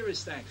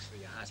sincerest thanks for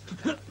your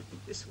hospitality.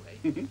 This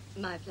way.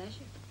 My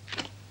pleasure.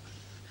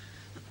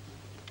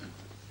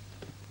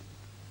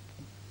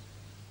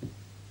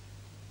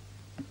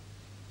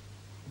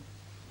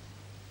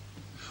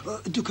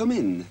 Do come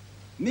in.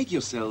 Make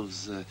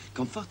yourselves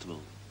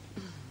comfortable.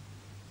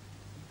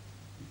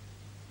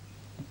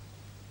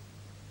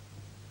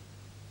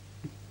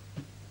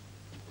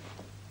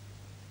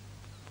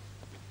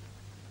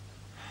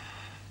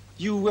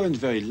 You weren't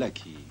very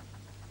lucky.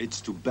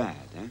 It's too bad,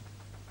 eh?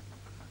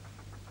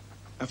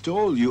 After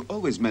all, you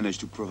always manage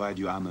to provide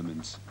your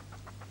armaments.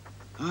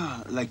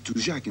 Like to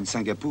Jacques in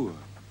Singapore,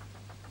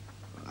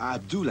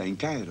 Abdullah in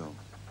Cairo,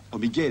 or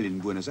Miguel in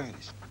Buenos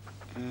Aires.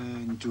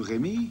 And to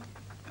Remy?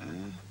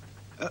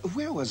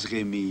 Where was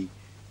Remy?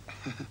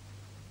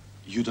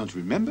 You don't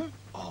remember?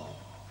 Oh,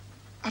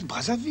 at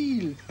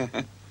Brazzaville.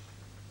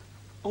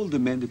 All the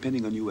men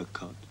depending on you were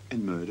caught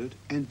and murdered,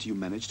 and you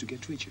managed to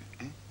get richer,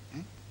 eh?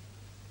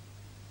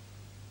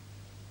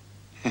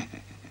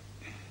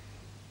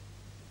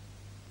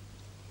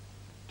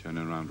 Turn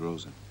around,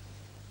 Rosa.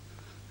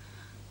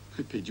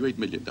 I paid you $8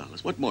 million.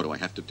 What more do I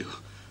have to do?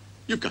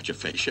 You've got your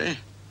face, eh?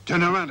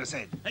 Turn around, I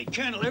said. Hey,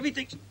 Colonel,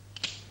 everything's...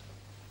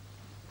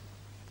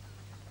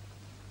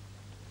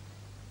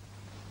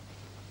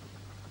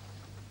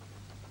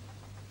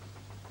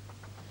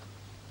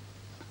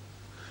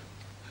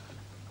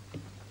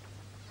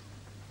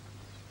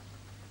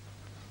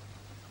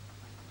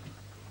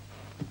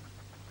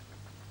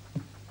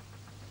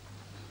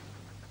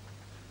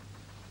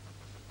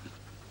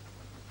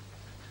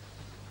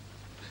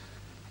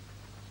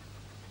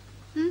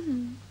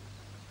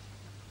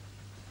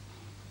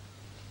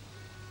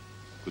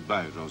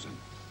 Goodbye, Rosa.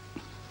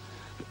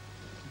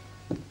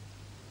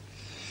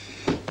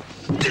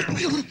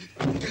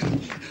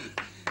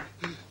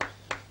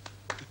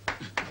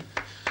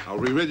 Are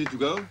we ready to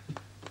go?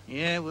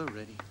 Yeah, we're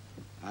ready.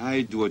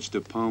 I'd watch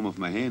the palm of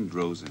my hand,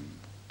 Rosen.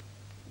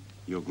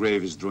 Your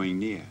grave is drawing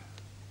near.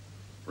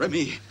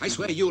 Remy, I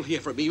swear you'll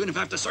hear from me even if I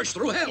have to search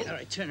through hell. All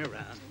right, turn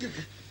around.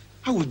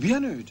 I would be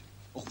honored.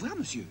 Au revoir,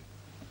 monsieur.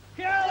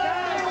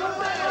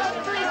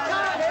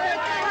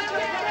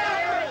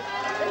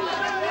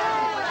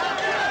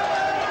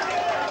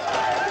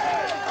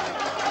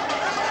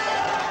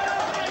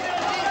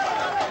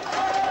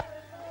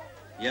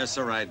 Yes,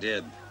 sir, I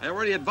did. I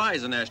already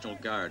advised the National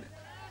Guard.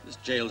 This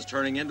jail's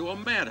turning into a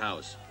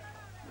madhouse.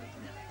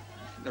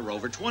 There are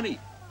over 20.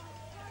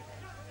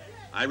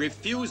 I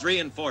refuse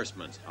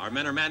reinforcements. Our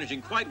men are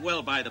managing quite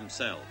well by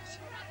themselves.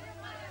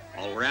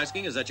 All we're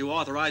asking is that you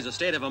authorize a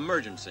state of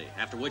emergency,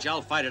 after which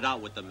I'll fight it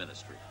out with the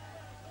ministry.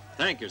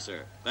 Thank you,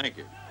 sir. Thank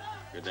you.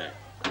 Good day.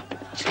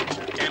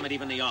 Damn it,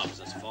 even the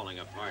office is falling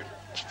apart.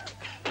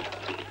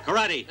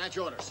 Karate. That's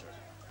your order, sir.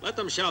 Let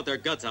them shout their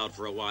guts out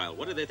for a while.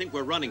 What do they think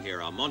we're running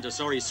here, a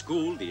Montessori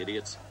school, the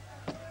idiots?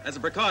 As a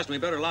precaution, we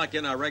better lock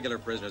in our regular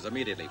prisoners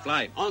immediately.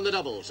 Fly. On the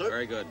double, sir.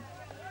 Very good.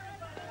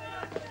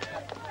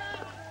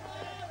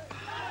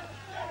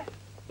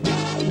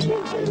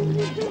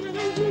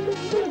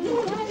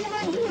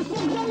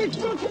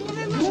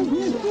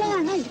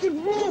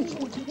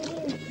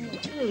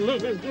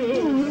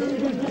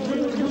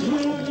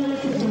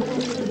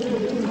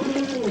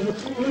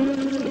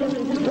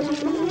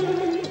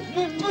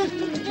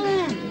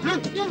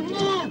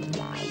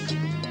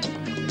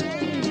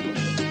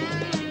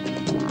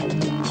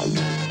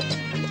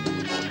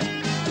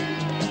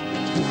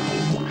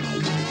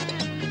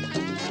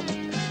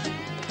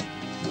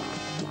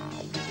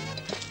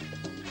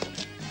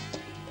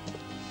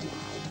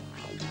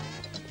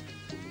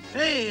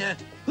 Hey,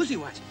 Pussy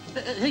Watch.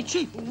 Hey,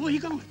 Chief, where you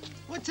going?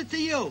 What's it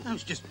to you? I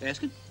was just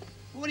asking.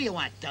 What do you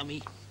want,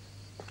 dummy?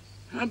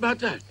 How about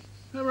that?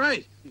 All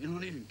right. You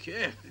don't even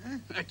care. Huh?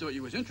 I thought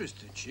you was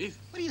interested, Chief.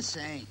 What are you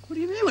saying? What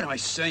do you mean? What am I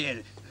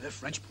saying?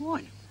 French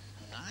porn.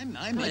 I'm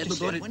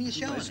interested. When are you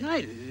showing last it?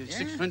 night. Yeah?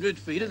 600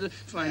 feet of the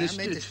finest,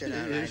 I'm interested,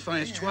 all right.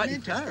 finest Yeah, twat I'm in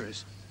interested.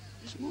 Paris.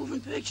 It's moving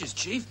pictures,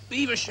 Chief.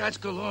 Beaver shots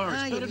galore.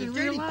 Ah, It's you better mean than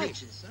real dirty life.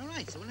 pictures. All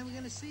right, so when are we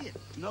going to see it?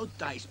 No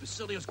dice.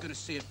 Basilio's gonna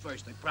see it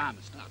first, I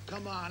promise. Oh,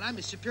 come on. I'm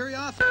his superior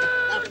officer.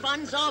 The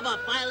fun's over.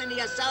 File into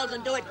your cells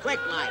and do it quick,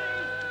 like.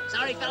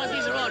 Sorry, fellas,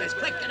 these are orders.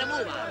 Quick, get a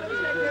move on.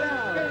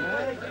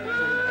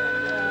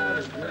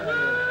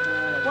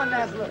 One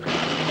last look.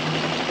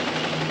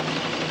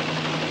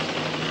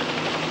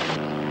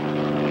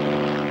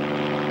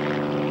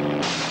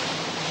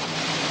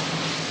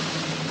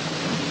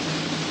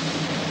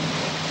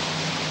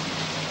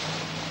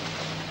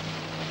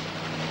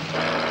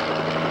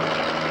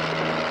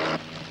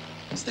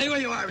 Stay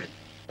where you are.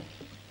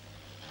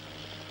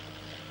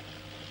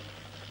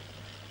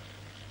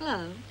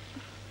 Hello.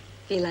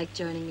 Feel like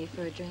joining me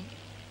for a drink?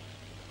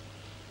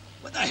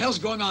 What the hell's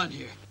going on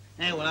here?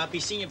 Hey, well, I'll be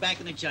seeing you back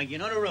in the jug. You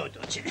know the road,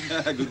 don't you?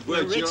 Good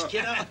We're work, rich, Joe.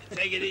 kiddo.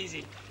 Take it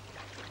easy.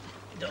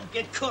 Don't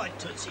get caught,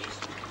 Tootsies.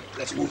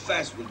 Let's move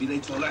fast. We'll be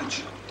late for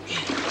lunch.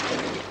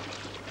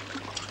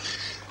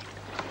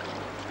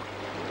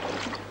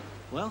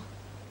 Well?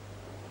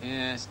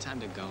 Yeah, it's time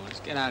to go. Let's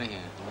get out of here.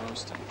 We're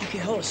roasting. Okay,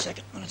 hold a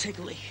second. I'm gonna take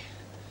a leak.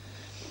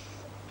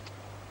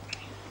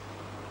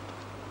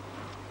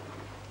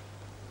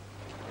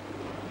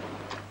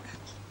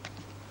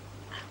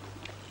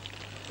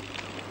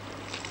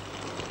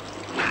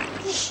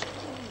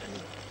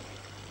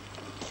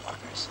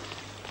 Fuckers.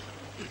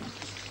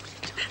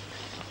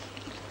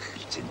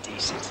 It's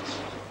indecent.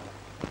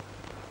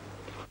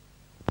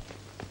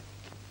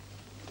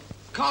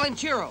 Call in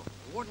Chiro.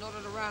 The warden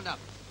ordered a roundup.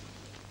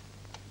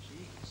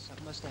 Gee,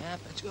 something must have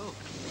happened. Let's go.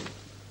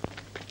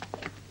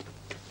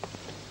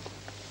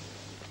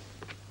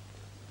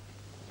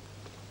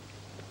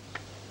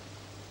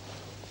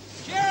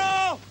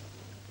 Chiro!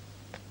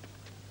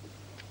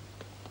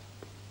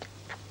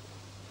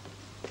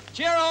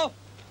 Chiro!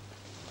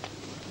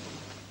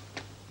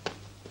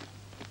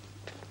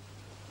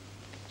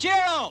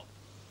 Chiro!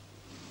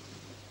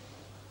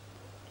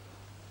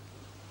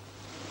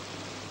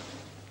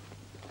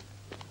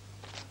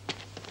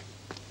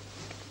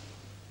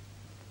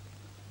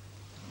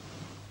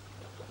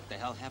 What the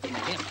hell happened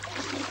to him?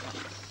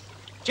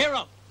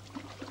 Chiro!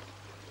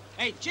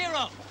 Hey,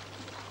 Chiro!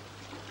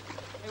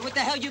 Hey, what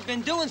the hell you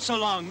been doing so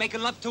long?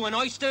 Making love to an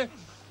oyster?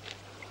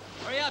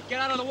 Hurry up, get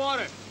out of the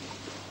water.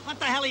 What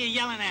the hell are you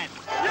yelling at?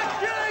 You're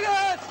killing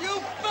us,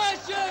 you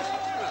fascists!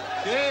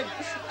 Kid,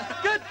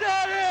 get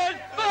down here and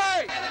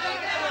fight!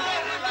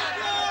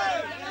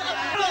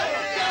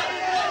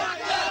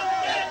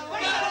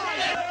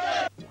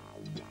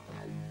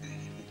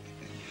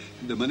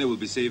 The money will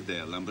be saved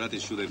there. Lambrate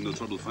should have no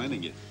trouble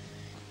finding it.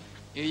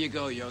 Here you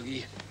go,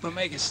 Yogi. But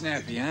make it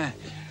snappy, huh?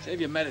 Save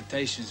your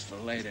meditations for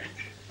later.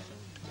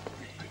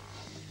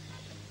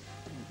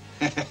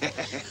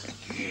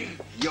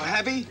 You're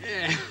happy?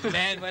 Yeah.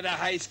 Man with a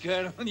high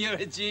skirt on, you're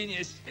a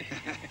genius.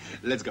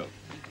 Let's go.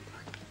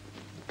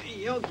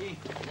 Hey, Yogi.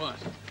 What?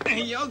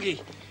 Hey,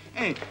 Yogi.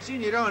 Hey,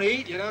 seeing you don't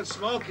eat, you don't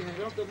smoke, and you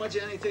don't do much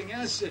of anything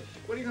else,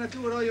 what are you going to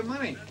do with all your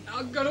money?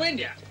 I'll go to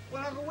India.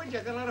 Well, I'll go with you.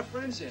 I got a lot of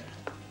friends here.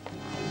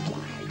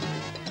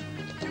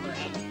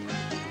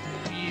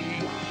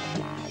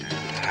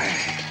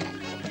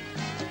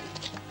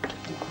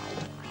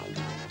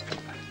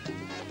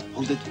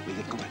 Hold it. We'll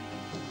get going.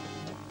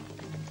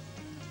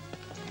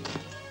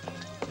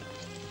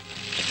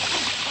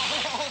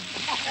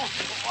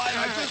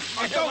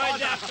 I don't want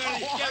that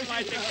get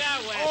my thing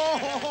that way.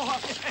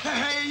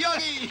 Hey,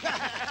 Yogi!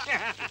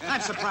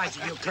 I'm surprised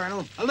at you,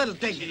 Colonel. A little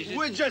dignity.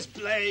 We're just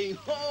playing.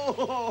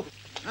 All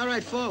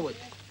right, forward.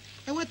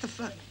 Hey, what the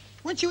fuck?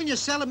 Weren't you in your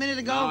cell a minute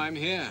ago? No, I'm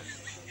here.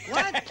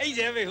 What? He's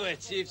everywhere,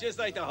 Chief, just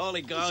like the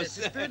Holy He Ghost.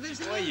 says the Spirit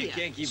lives in Boy, you India.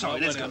 can't keep Sorry,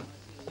 up let's with go. him.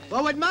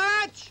 Forward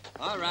march!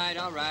 All right,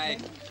 all right.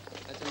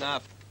 That's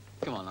enough.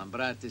 Come on,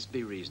 Lambratis,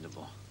 be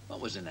reasonable. What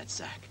was in that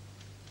sack?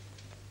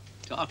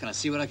 Talk, and I'll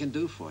see what I can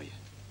do for you.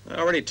 I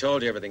already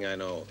told you everything I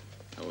know.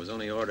 I was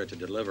only ordered to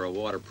deliver a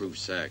waterproof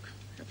sack,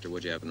 after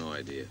which you have no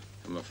idea.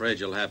 I'm afraid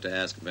you'll have to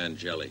ask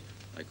Vangelli.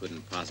 I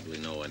couldn't possibly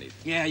know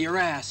anything. Yeah, your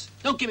ass.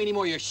 Don't give me any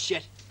more of your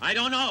shit. I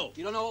don't know.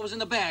 You don't know what was in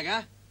the bag,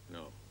 huh?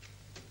 No.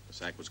 The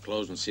sack was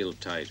closed and sealed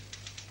tight.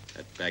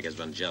 That bag is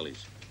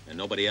Vangelli's, and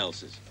nobody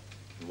else's.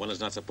 And one is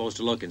not supposed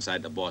to look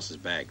inside the boss's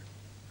bag.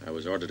 I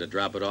was ordered to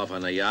drop it off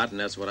on the yacht, and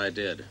that's what I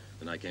did.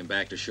 Then I came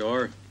back to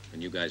shore,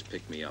 and you guys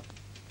picked me up.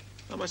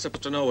 How am I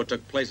supposed to know what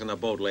took place on the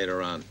boat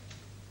later on?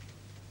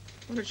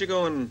 Why don't you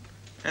go and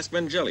ask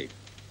Vangelli,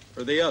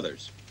 or the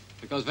others?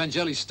 Because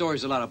Vangelli's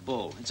story's a lot of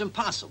bull. It's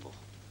impossible.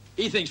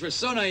 He thinks we're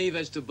so naive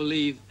as to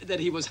believe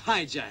that he was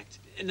hijacked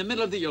in the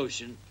middle of the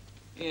ocean.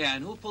 Yeah,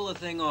 and who pulled the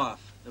thing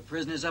off? The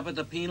prisoners up at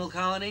the penal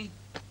colony?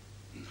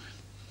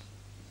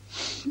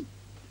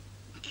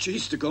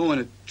 Jeez, to go on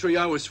a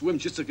 3-hour swim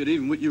just to get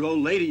even with your old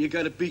lady, you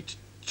gotta beat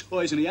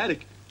toys in the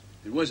attic.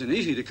 It wasn't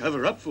easy to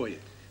cover up for you.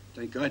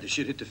 Thank God the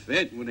shit hit the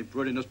fan when they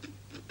brought in those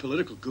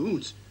political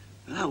goons.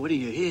 Now, what do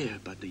you hear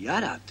about the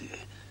yacht out there?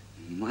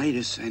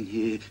 Midas and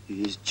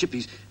his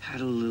chippies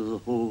had a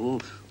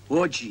little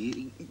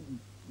orgy,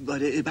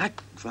 but it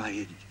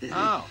backfired.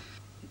 Oh.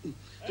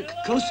 The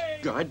Coast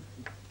Guard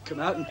come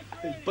out and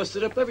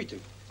busted up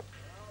everything.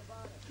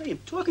 Hey, I'm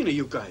talking to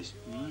you guys.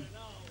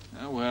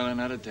 Oh, well,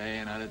 another day,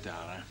 another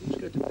dollar. Who's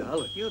got the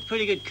dollar? You're a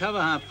pretty good cover,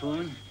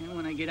 Harpoon. And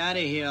when I get out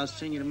of here, I'll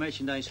send you the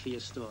merchandise for your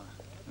store.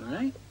 All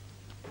right?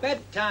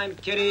 Bedtime,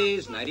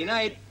 kiddies.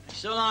 Nighty-night.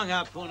 So long,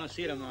 Harpoon. I'll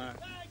see you tomorrow.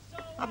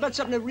 How about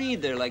something to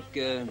read there, like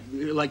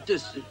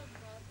this?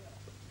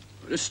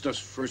 This stuff's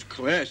first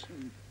class.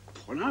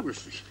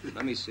 Pornography.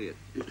 Let me see it.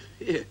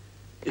 Yeah,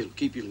 it'll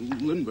keep you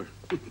limber.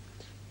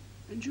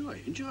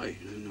 Enjoy.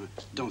 And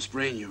don't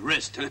sprain your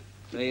wrist, huh?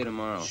 Pay you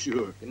tomorrow.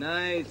 Sure. Good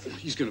night.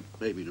 He's gonna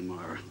pay me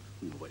tomorrow.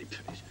 Nobody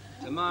pays.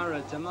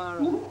 Tomorrow.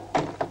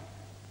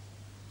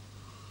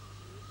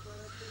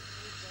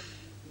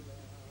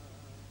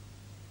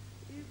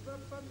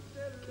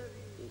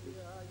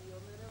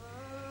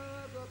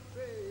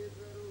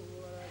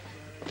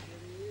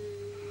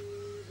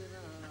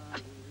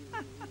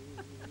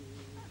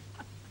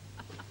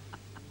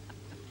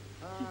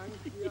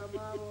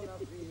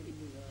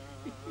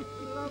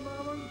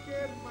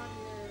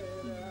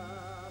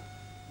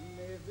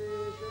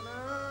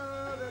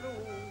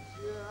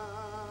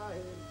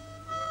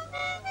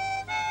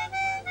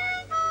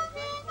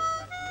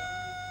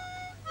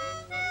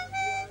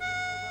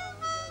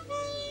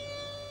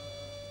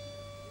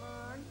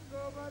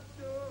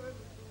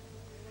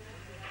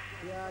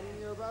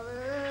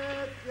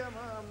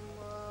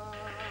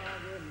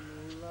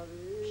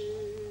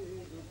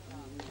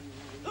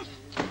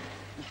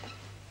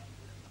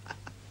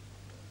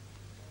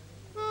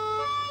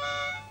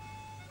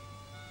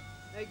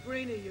 Hey,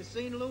 Greenie, you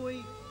seen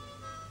Louie?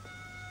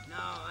 No,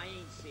 I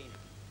ain't seen him.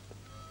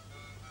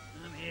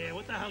 I'm here.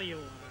 What the hell are you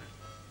on?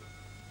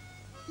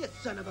 You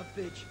son of a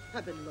bitch.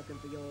 I've been looking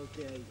for you all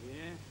day.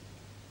 Yeah?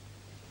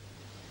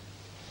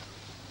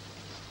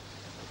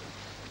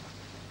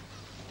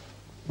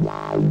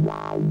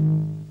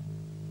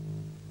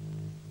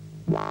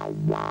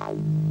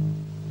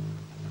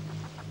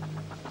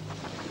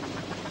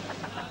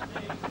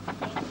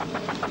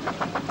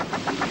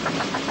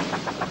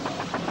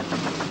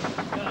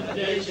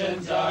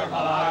 Conditions are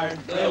hard,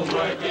 the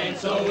work ain't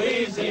so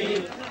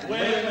easy.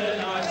 Women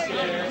are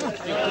scared, the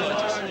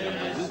learning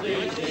is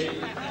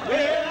sleazy.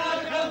 We're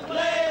not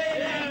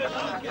complaining.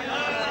 What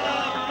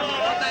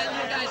the hell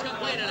are you guys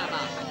complaining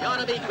about? You ought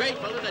to be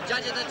grateful to the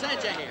judges that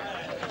sent you here.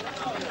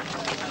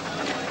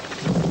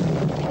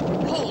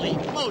 Holy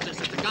Moses,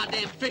 it's a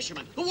goddamn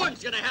fisherman. The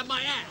warden's gonna have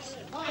my ass.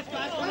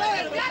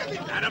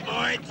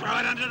 Attaboy, throw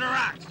it under the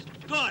rocks.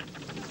 Good.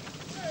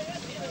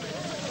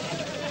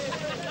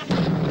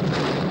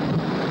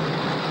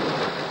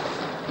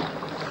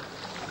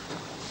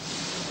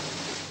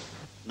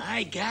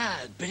 My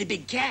God, pretty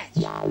big catch.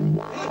 Hey, look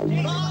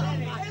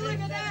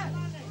at that!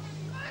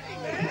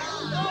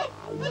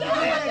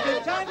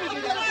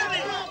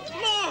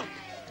 Look!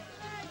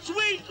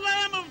 Sweet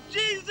Lamb of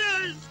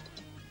Jesus!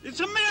 It's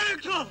a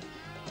miracle!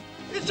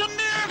 It's a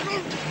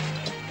miracle!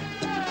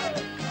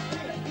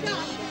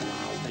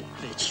 That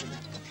bitch.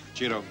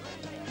 Chiro.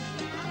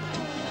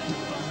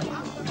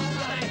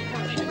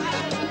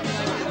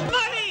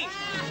 Money!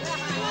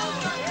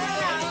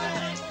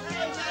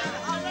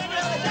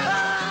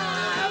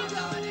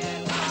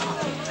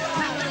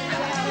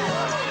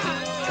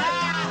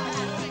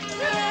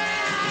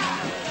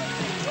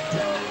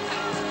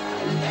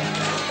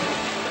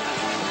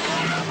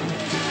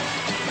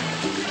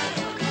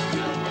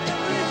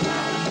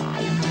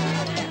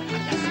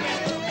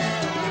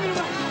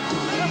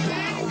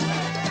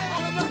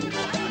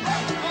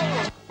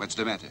 What's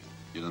the matter?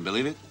 You don't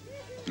believe it?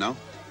 No?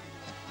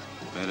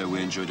 Better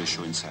we enjoy the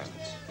show in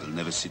silence. We'll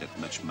never see that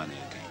much money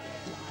again.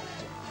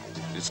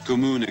 It's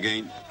commune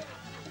again.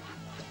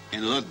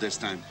 And a lot this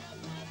time.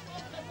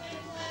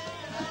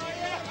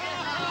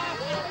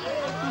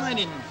 Well, I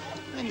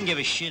didn't give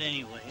a shit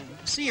anyway.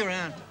 See you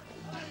around.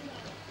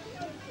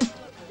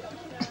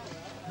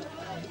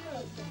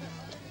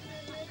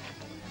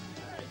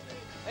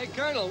 Hey,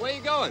 Colonel, where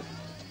you going?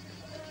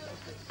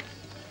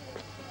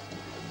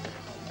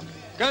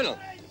 Colonel.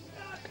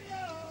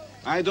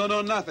 I don't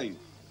know nothing.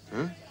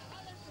 Huh?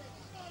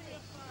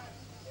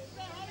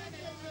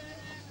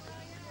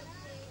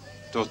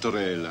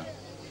 Tortorella.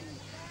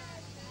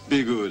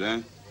 Be good,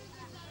 eh?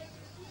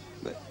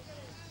 But...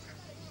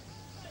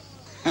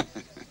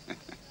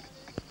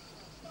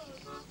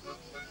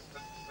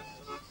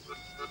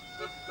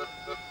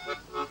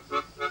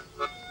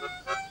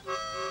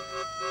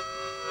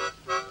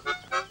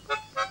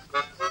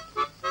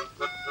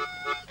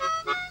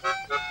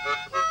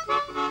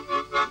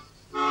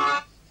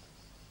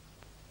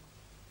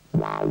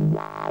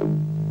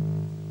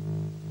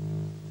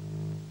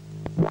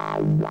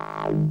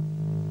 Wow.